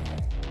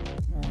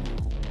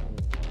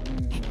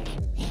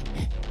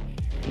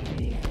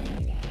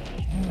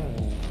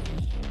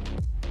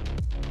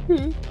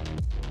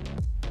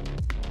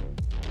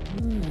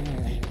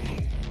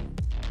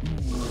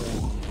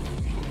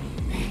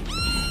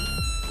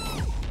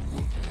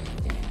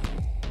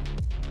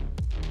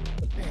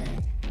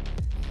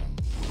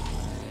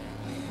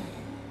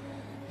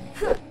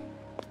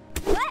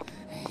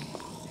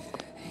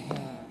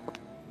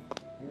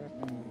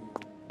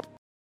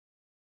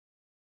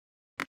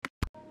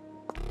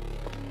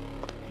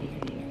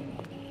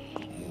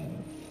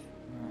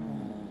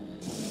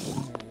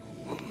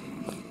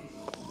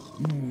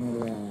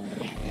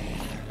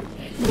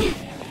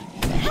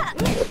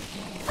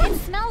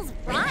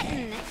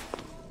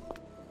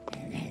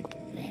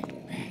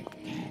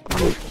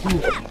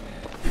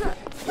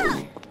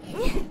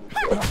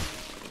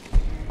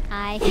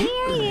 I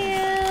hear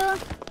you.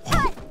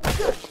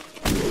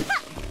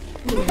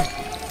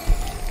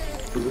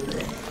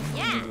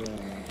 Yeah.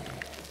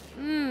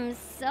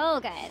 So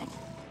good.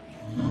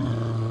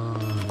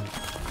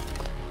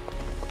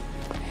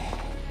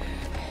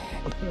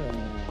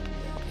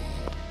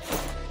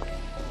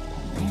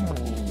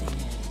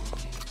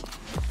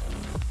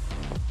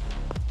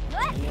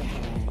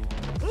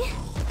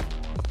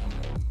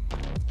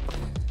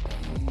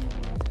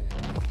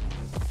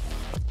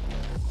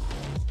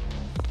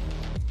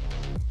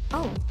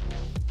 Oh.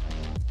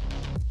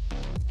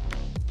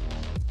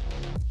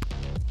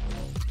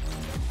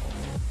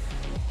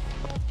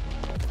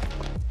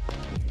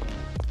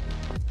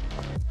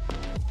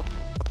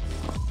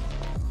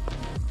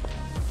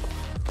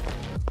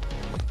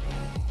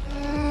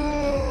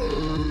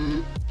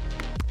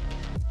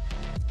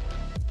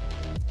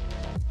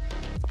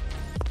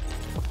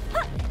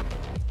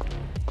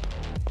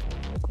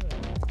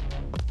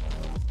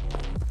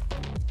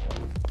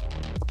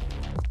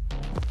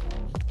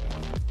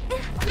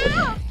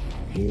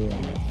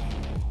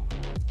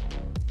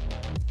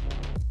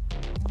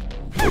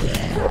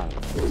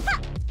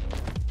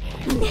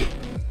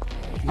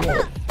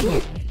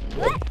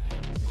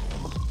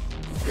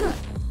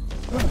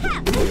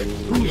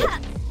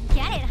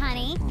 Get it,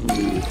 honey.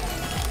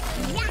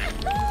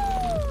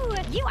 Yahoo!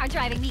 You are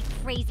driving me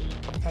crazy.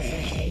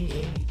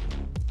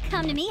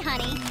 Come to me,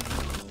 honey.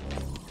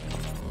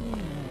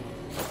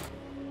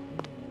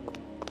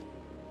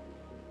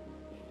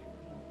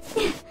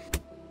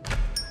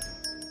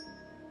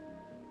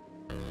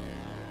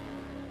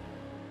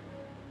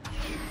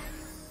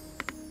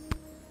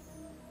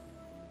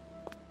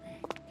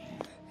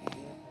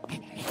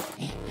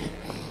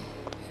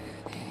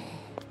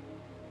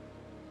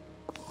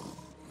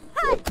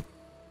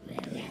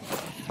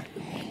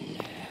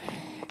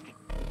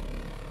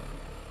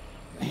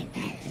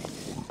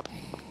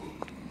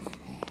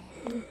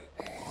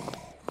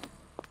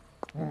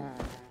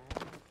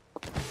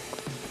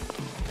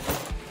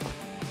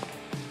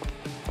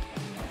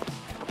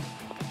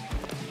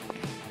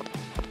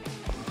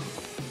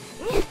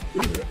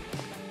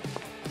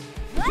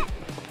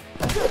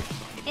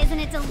 Isn't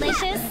it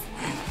delicious?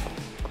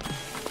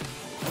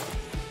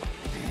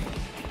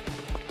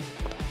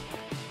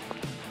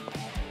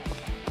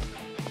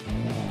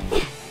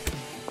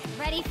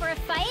 Ready for a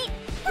fight?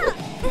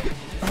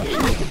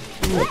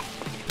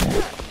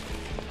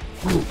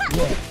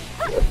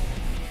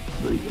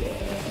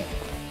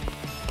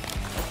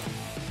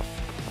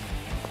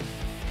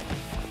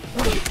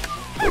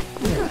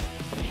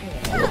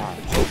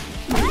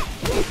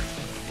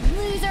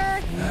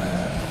 Loser!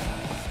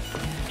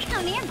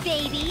 Come here,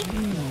 baby!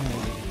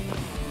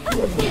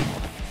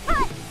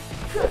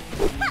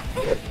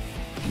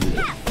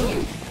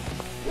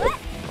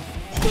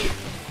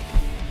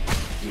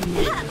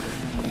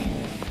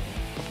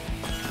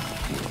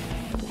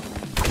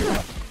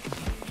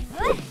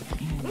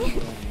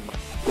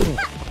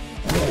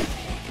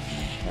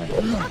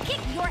 I'll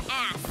kick your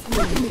ass!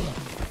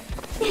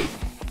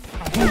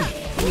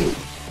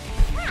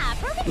 Ah,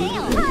 broken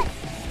nail!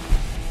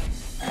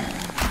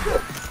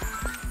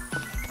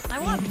 I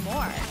want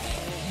more.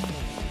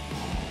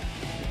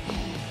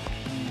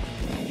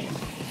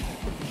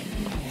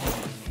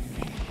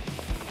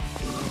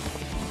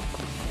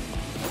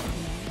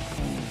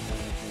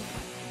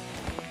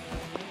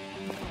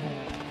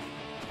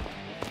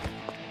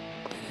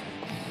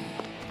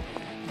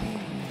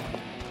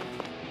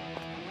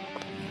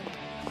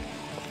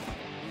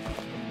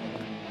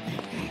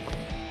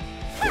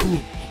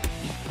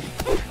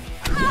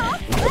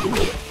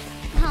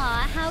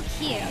 Aw, how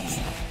cute.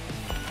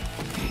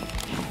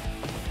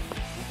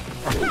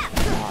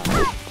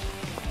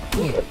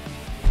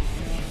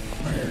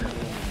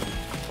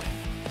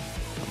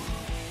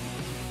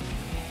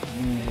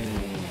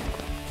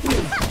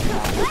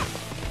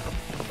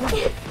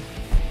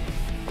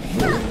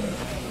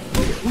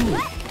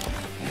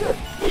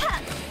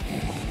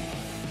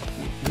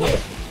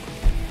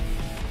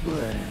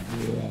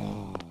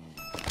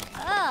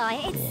 Oh,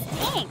 it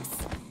stinks.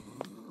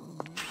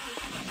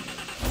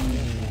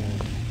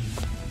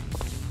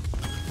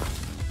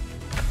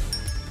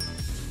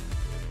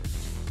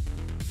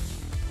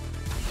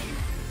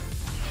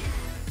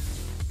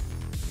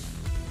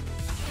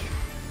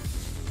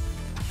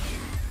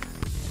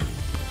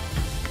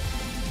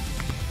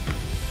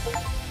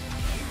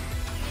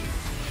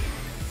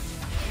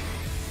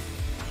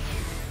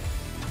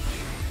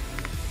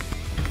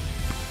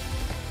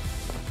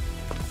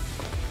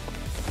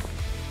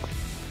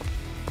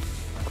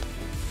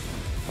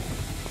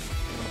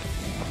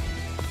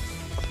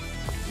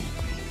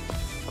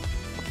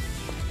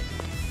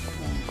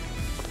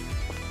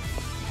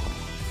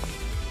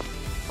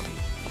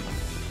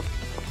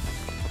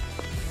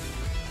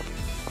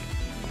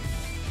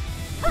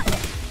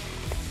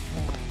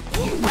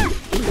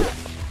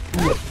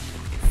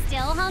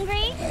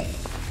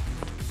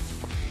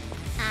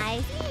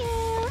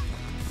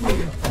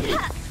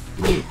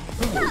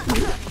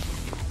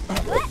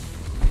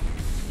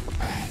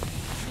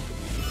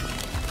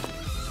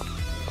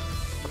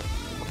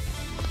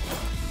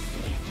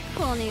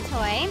 cool new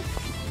toy.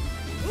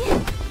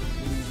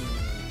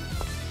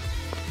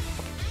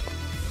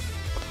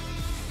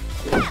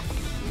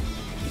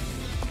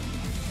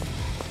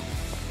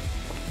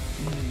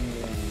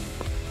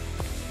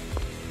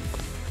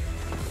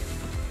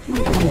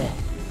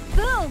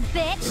 Boom,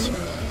 bitch!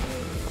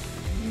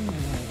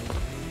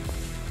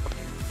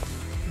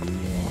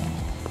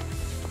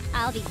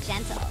 I'll be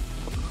gentle.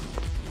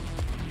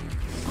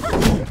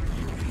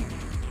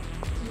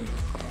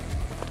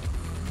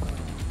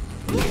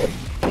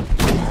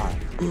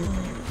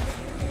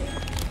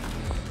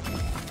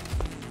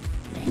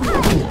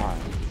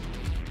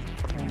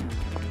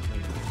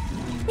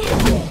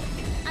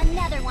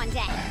 Another one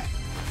down.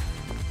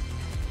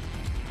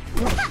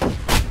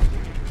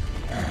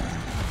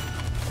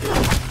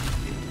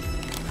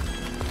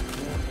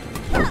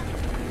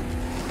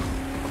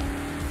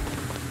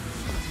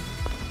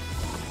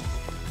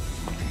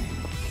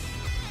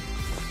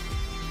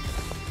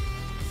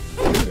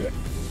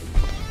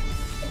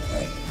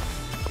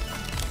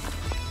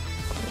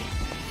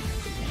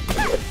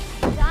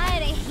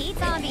 God, I hate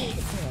zombies.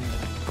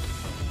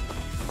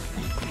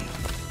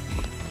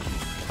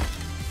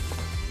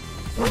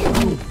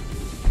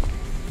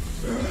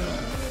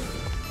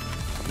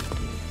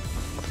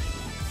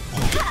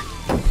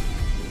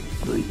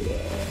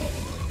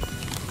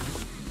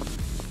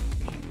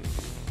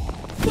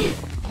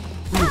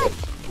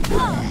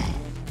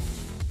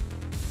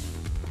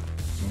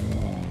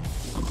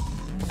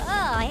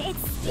 Oh, it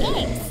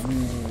stinks.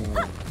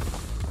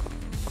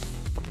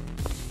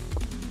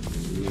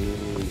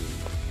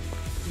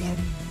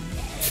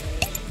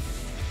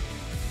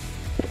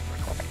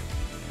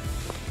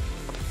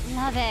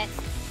 Love it.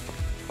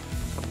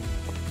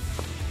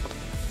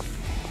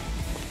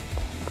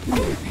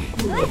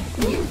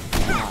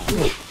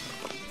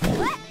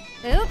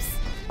 Oops.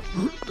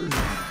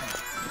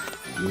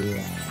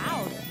 How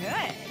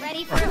good.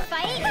 Ready for a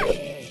fight?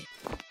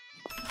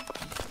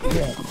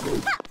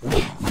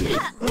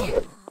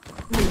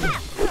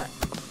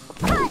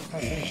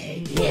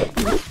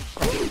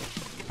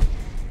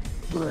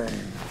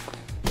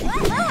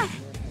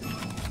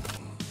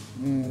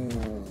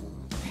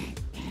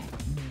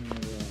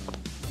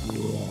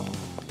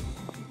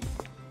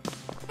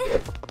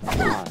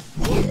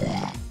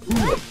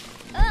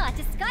 Ugh,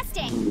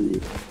 disgusting.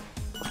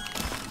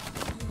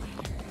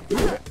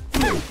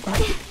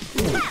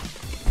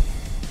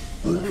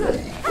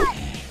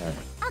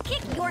 I'll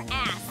kick your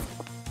ass.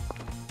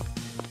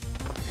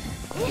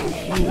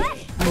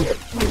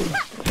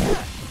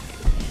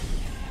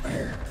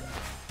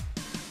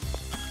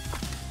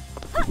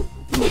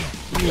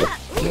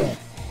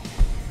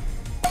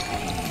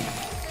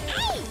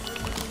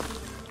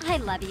 I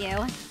love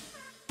you.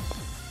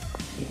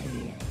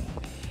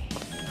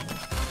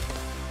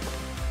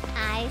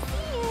 I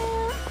see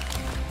you.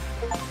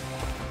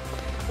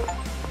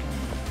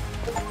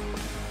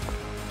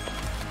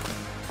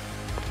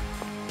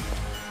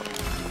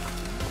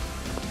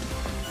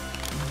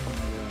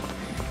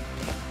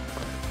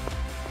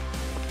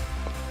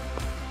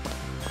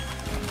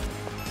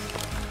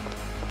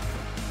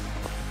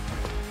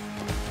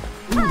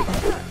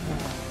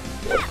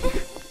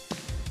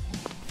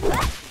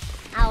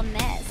 I'll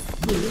miss.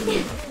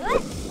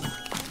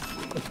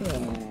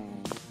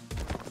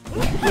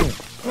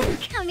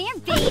 Come here,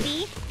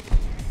 baby.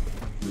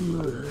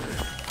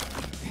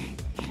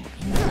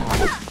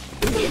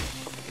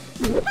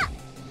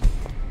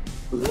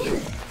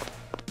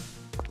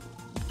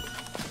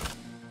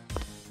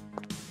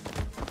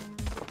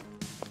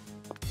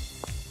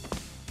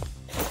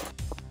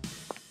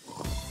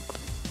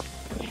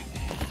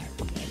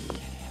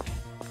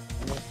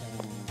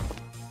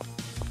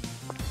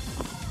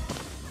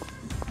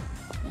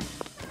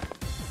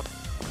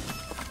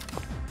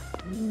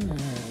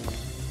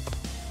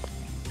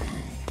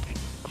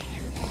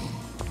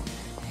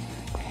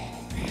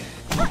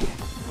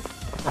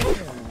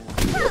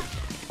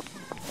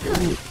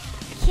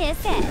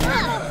 Kiss it.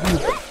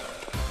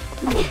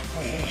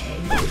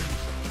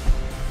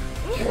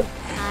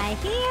 I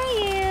hear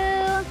you.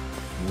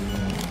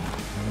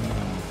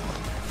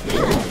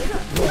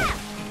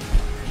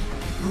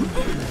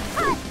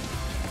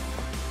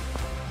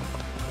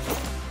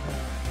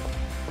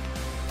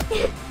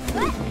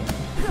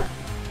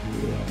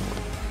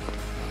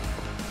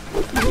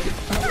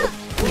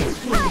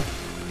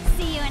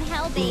 See you in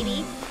hell, baby.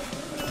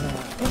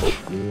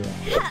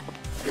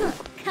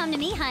 Come to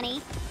me,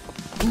 honey.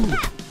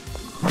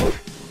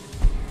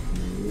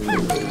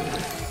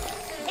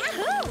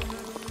 Yahoo!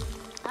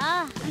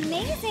 Ah,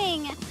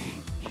 amazing!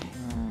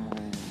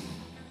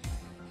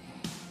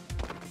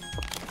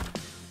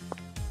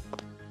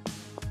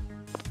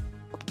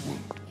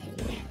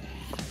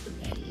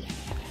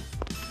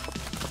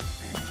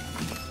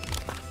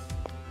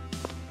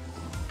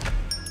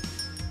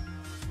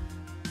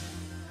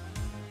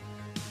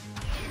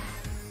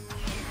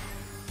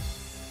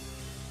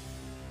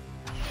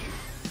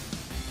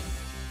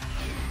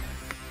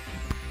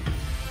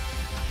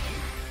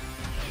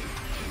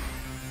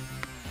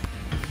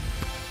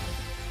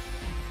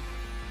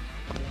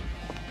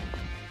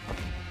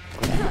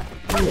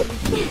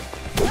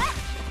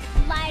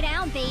 Lie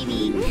down,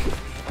 baby.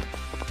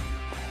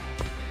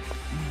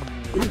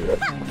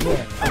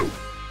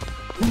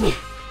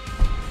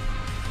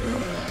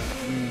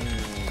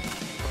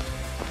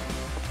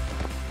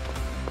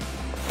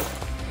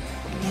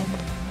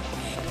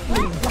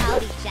 I'll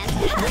be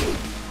gentle.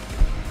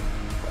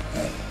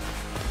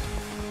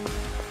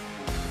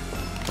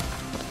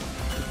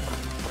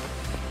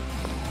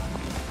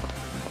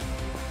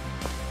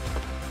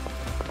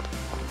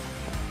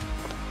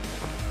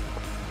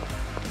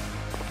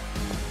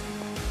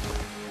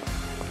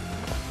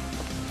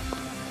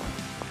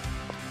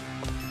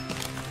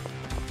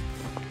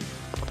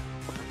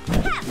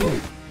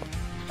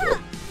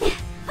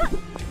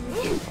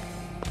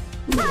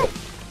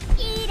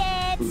 Eat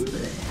it!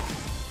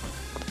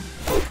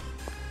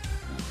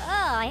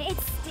 Oh, it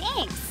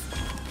stinks.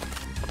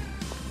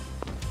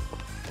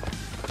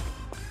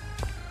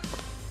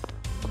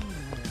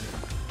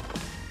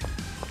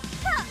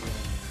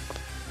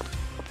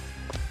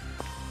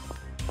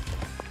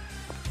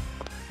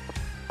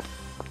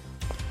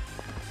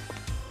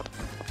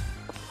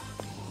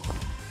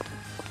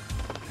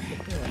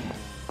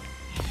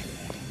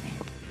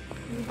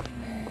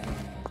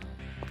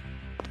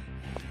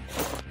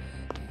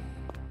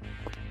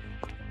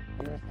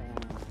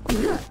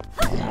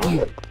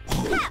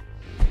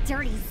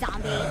 Dirty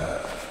zombie.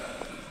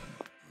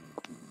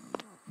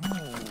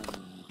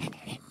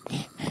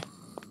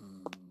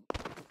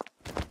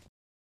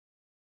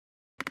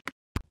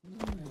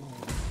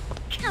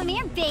 Come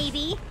here,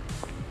 baby.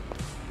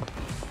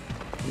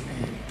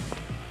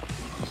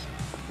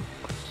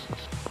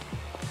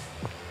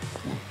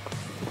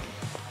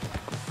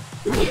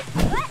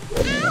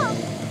 Ow!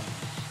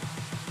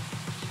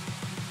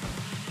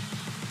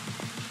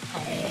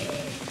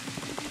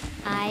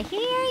 I hear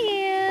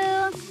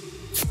you.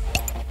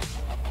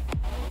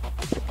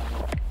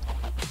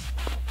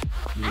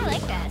 I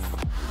like this.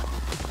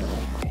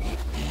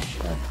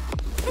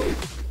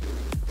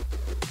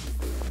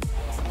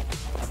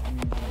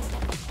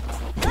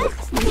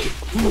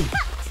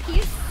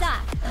 You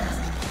suck.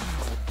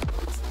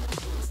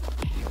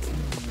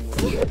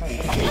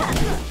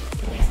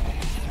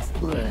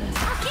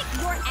 I'll kick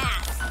your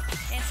ass.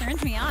 It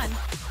turns me on.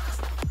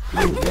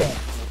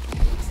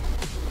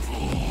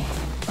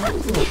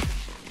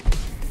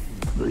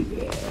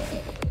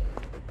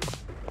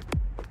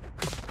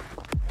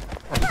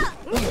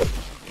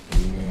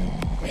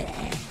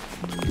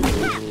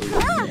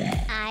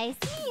 I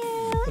see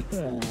you.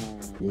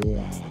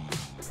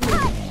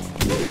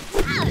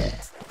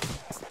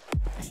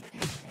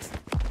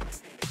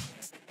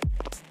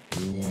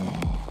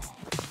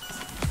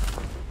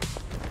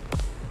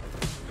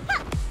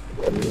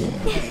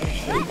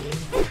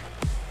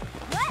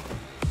 What?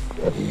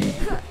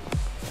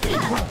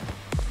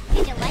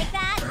 Did you like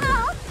that?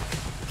 Oh.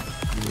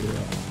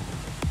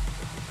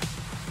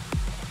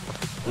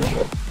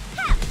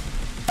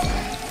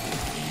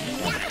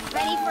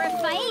 Ready for a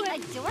fight?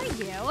 Adore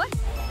you.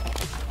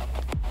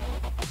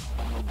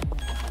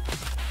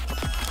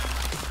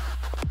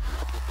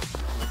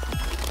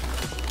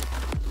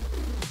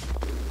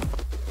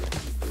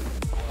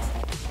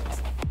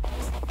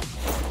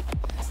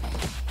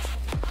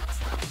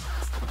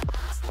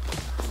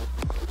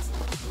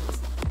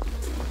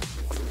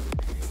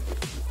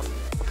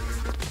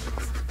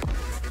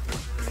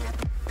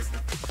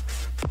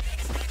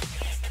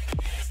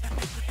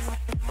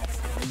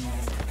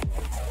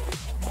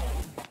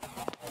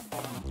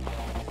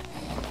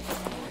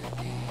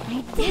 I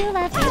do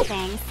love these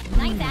things.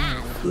 Nice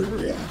ass.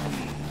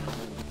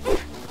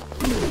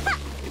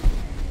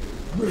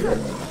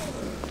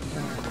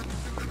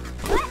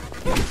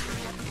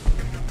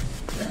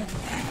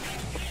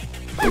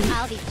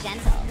 I'll be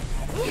gentle.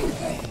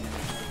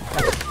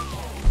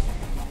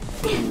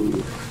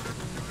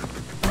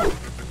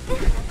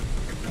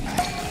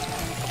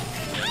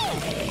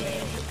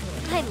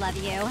 I love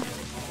you.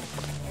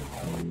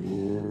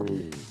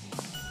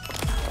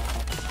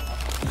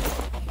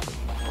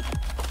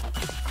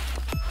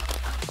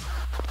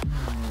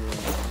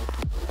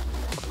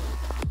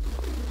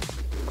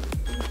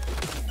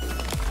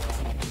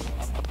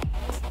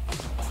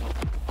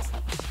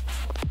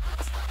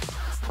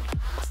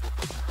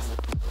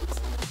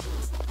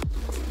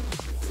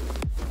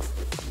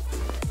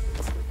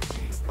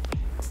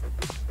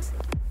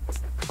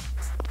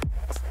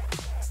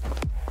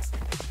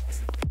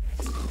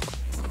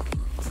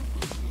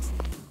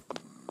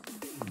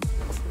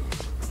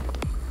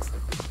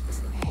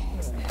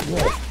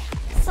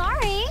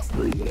 Sorry.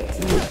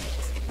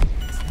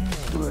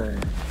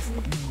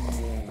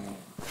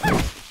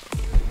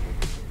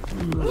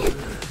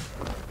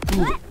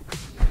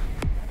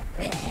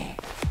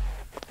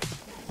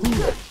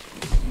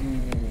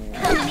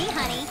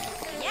 Honey.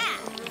 Yeah.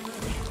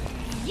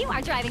 You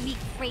are driving me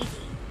crazy.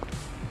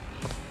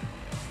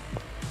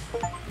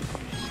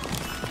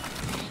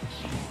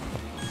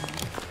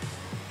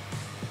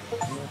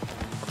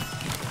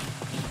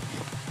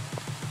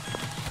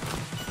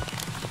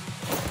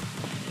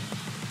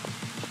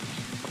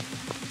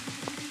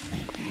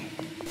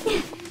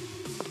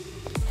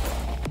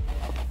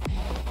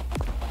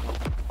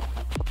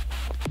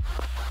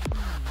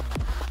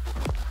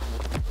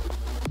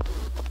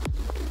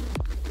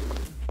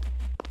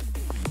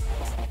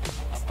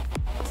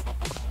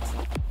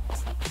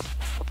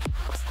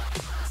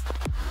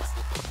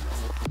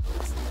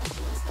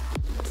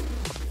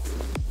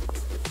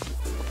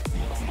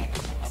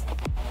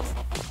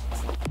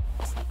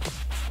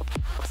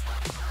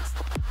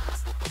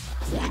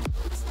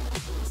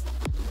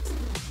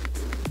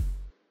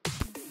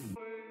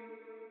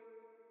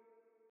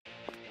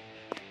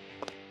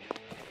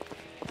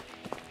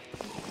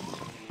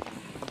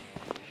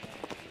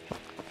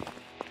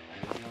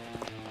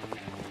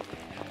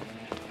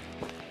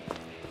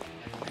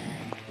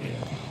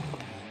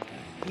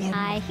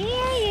 I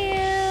hear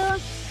you.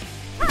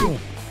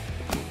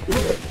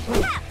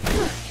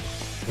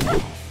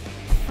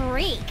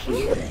 Freak.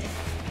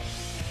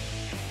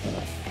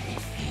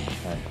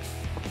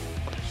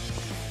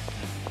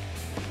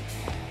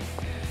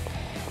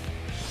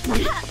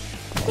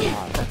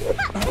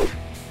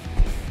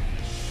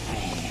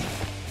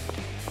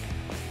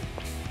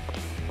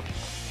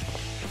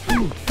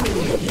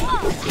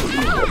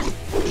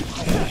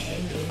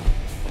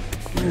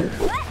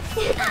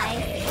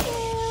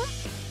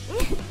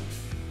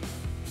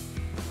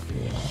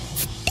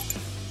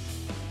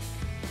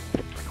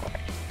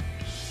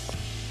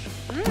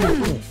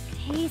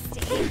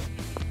 Tasty.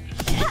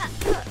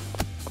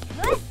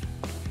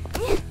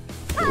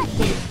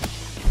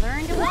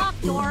 Learn to walk,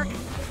 dork.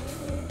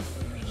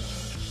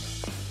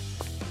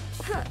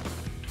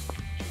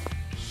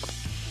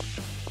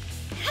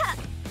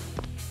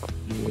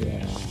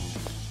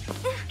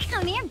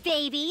 Come here,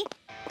 baby.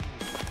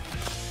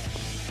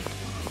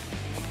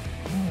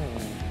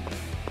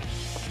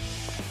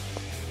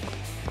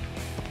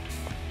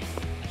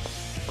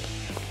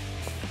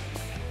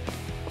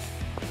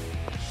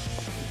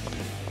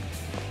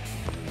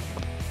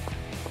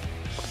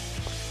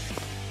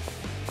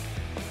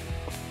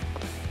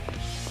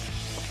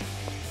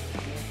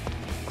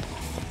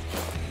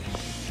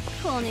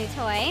 Cool new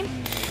toy.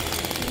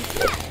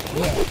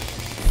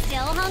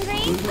 Still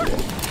hungry?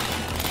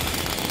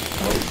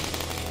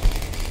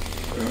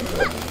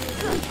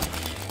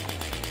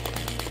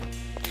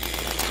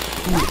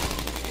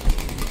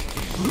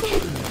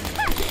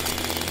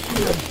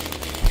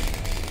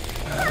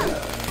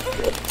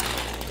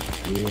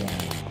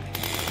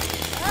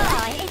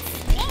 Oh, it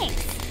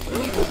stinks.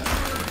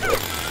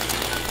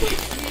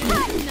 Do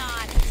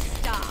not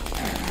stop.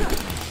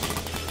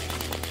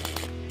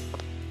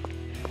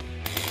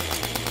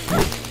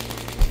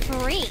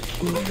 Freak.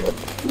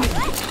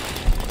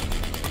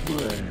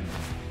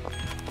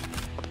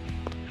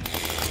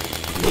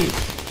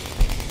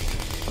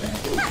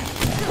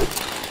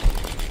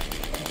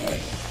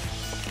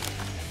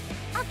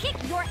 I'll kick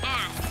your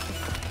ass.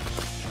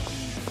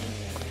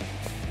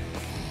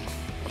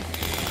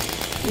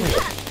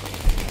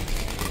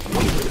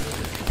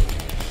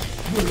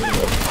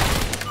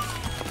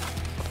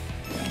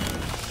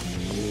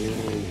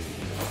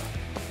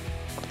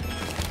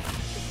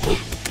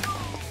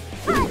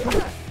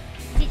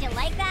 Did you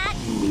like that?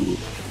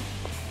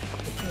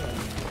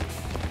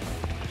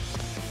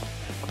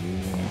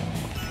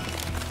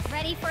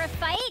 Ready for a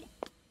fight?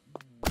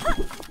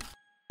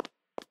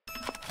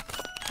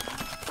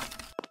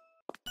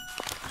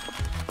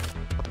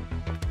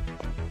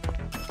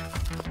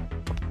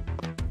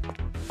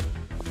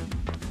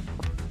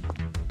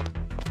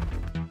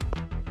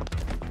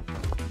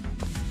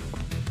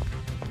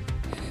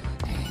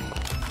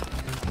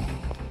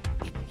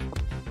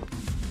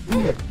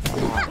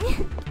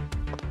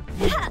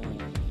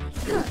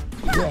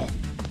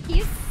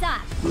 You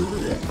suck.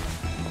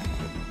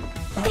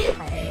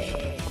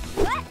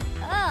 What?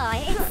 Oh,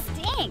 it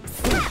stinks.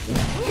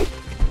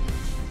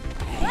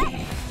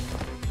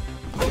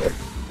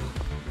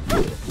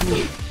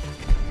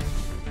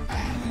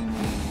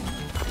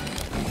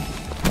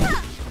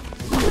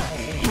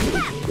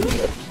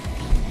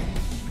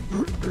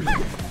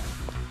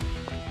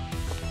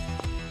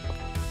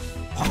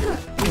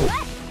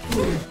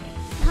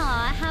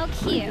 Aw, how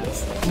cute.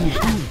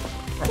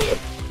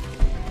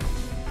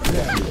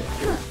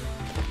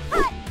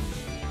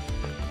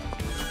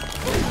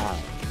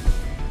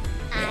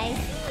 I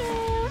see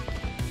you.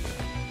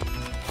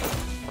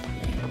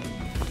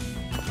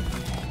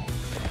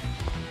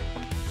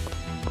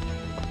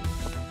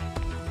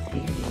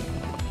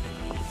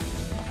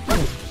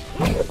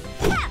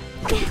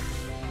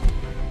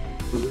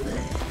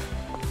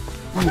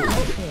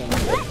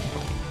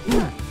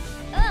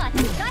 Ugh,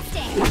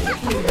 disgusting.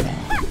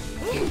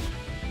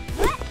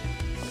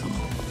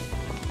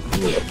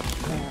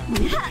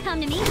 Come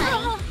to me,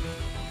 honey.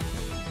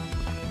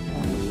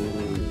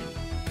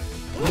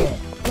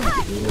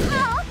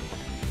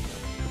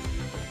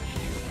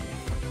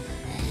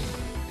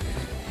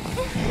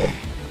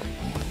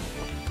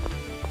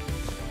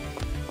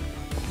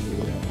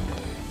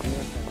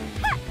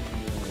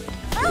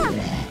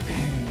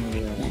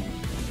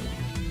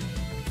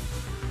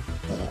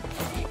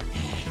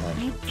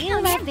 I do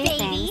love big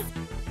things.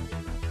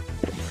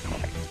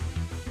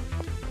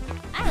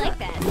 I like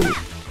this.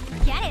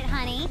 Get it,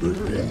 honey.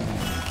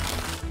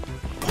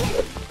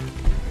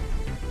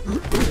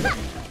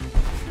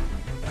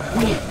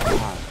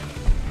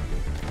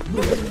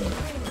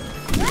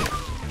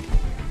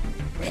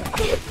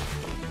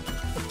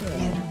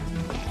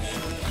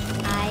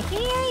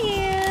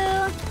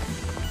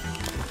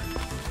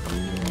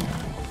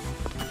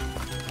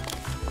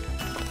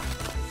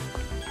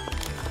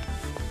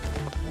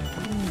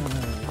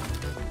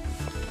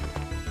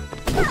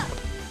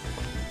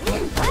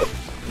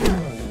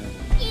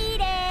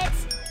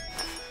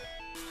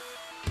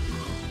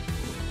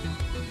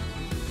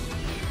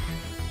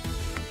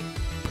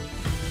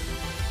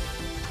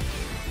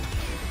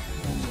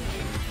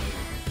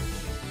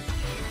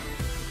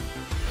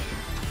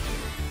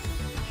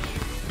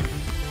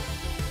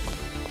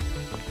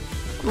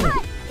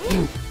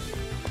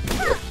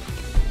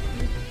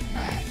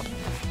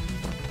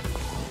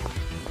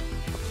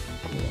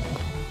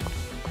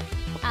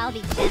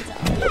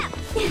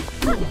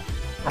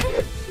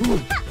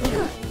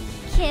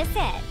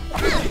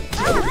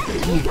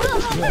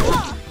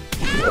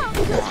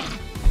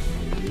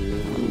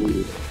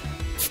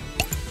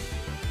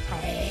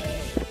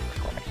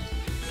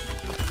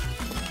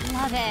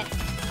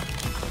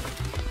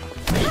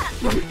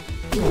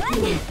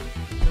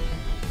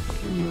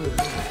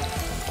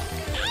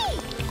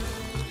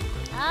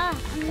 Ah,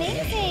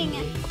 amazing!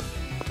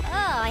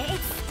 Oh, it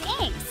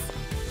stinks!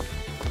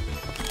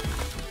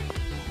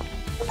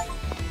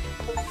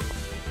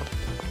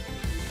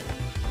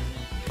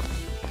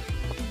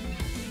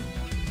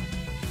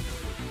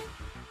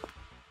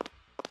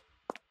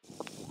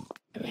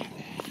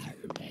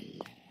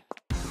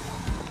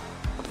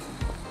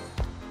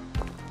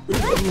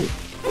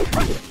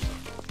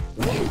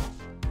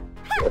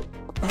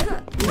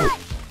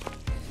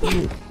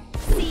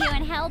 See you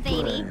in hell,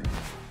 baby.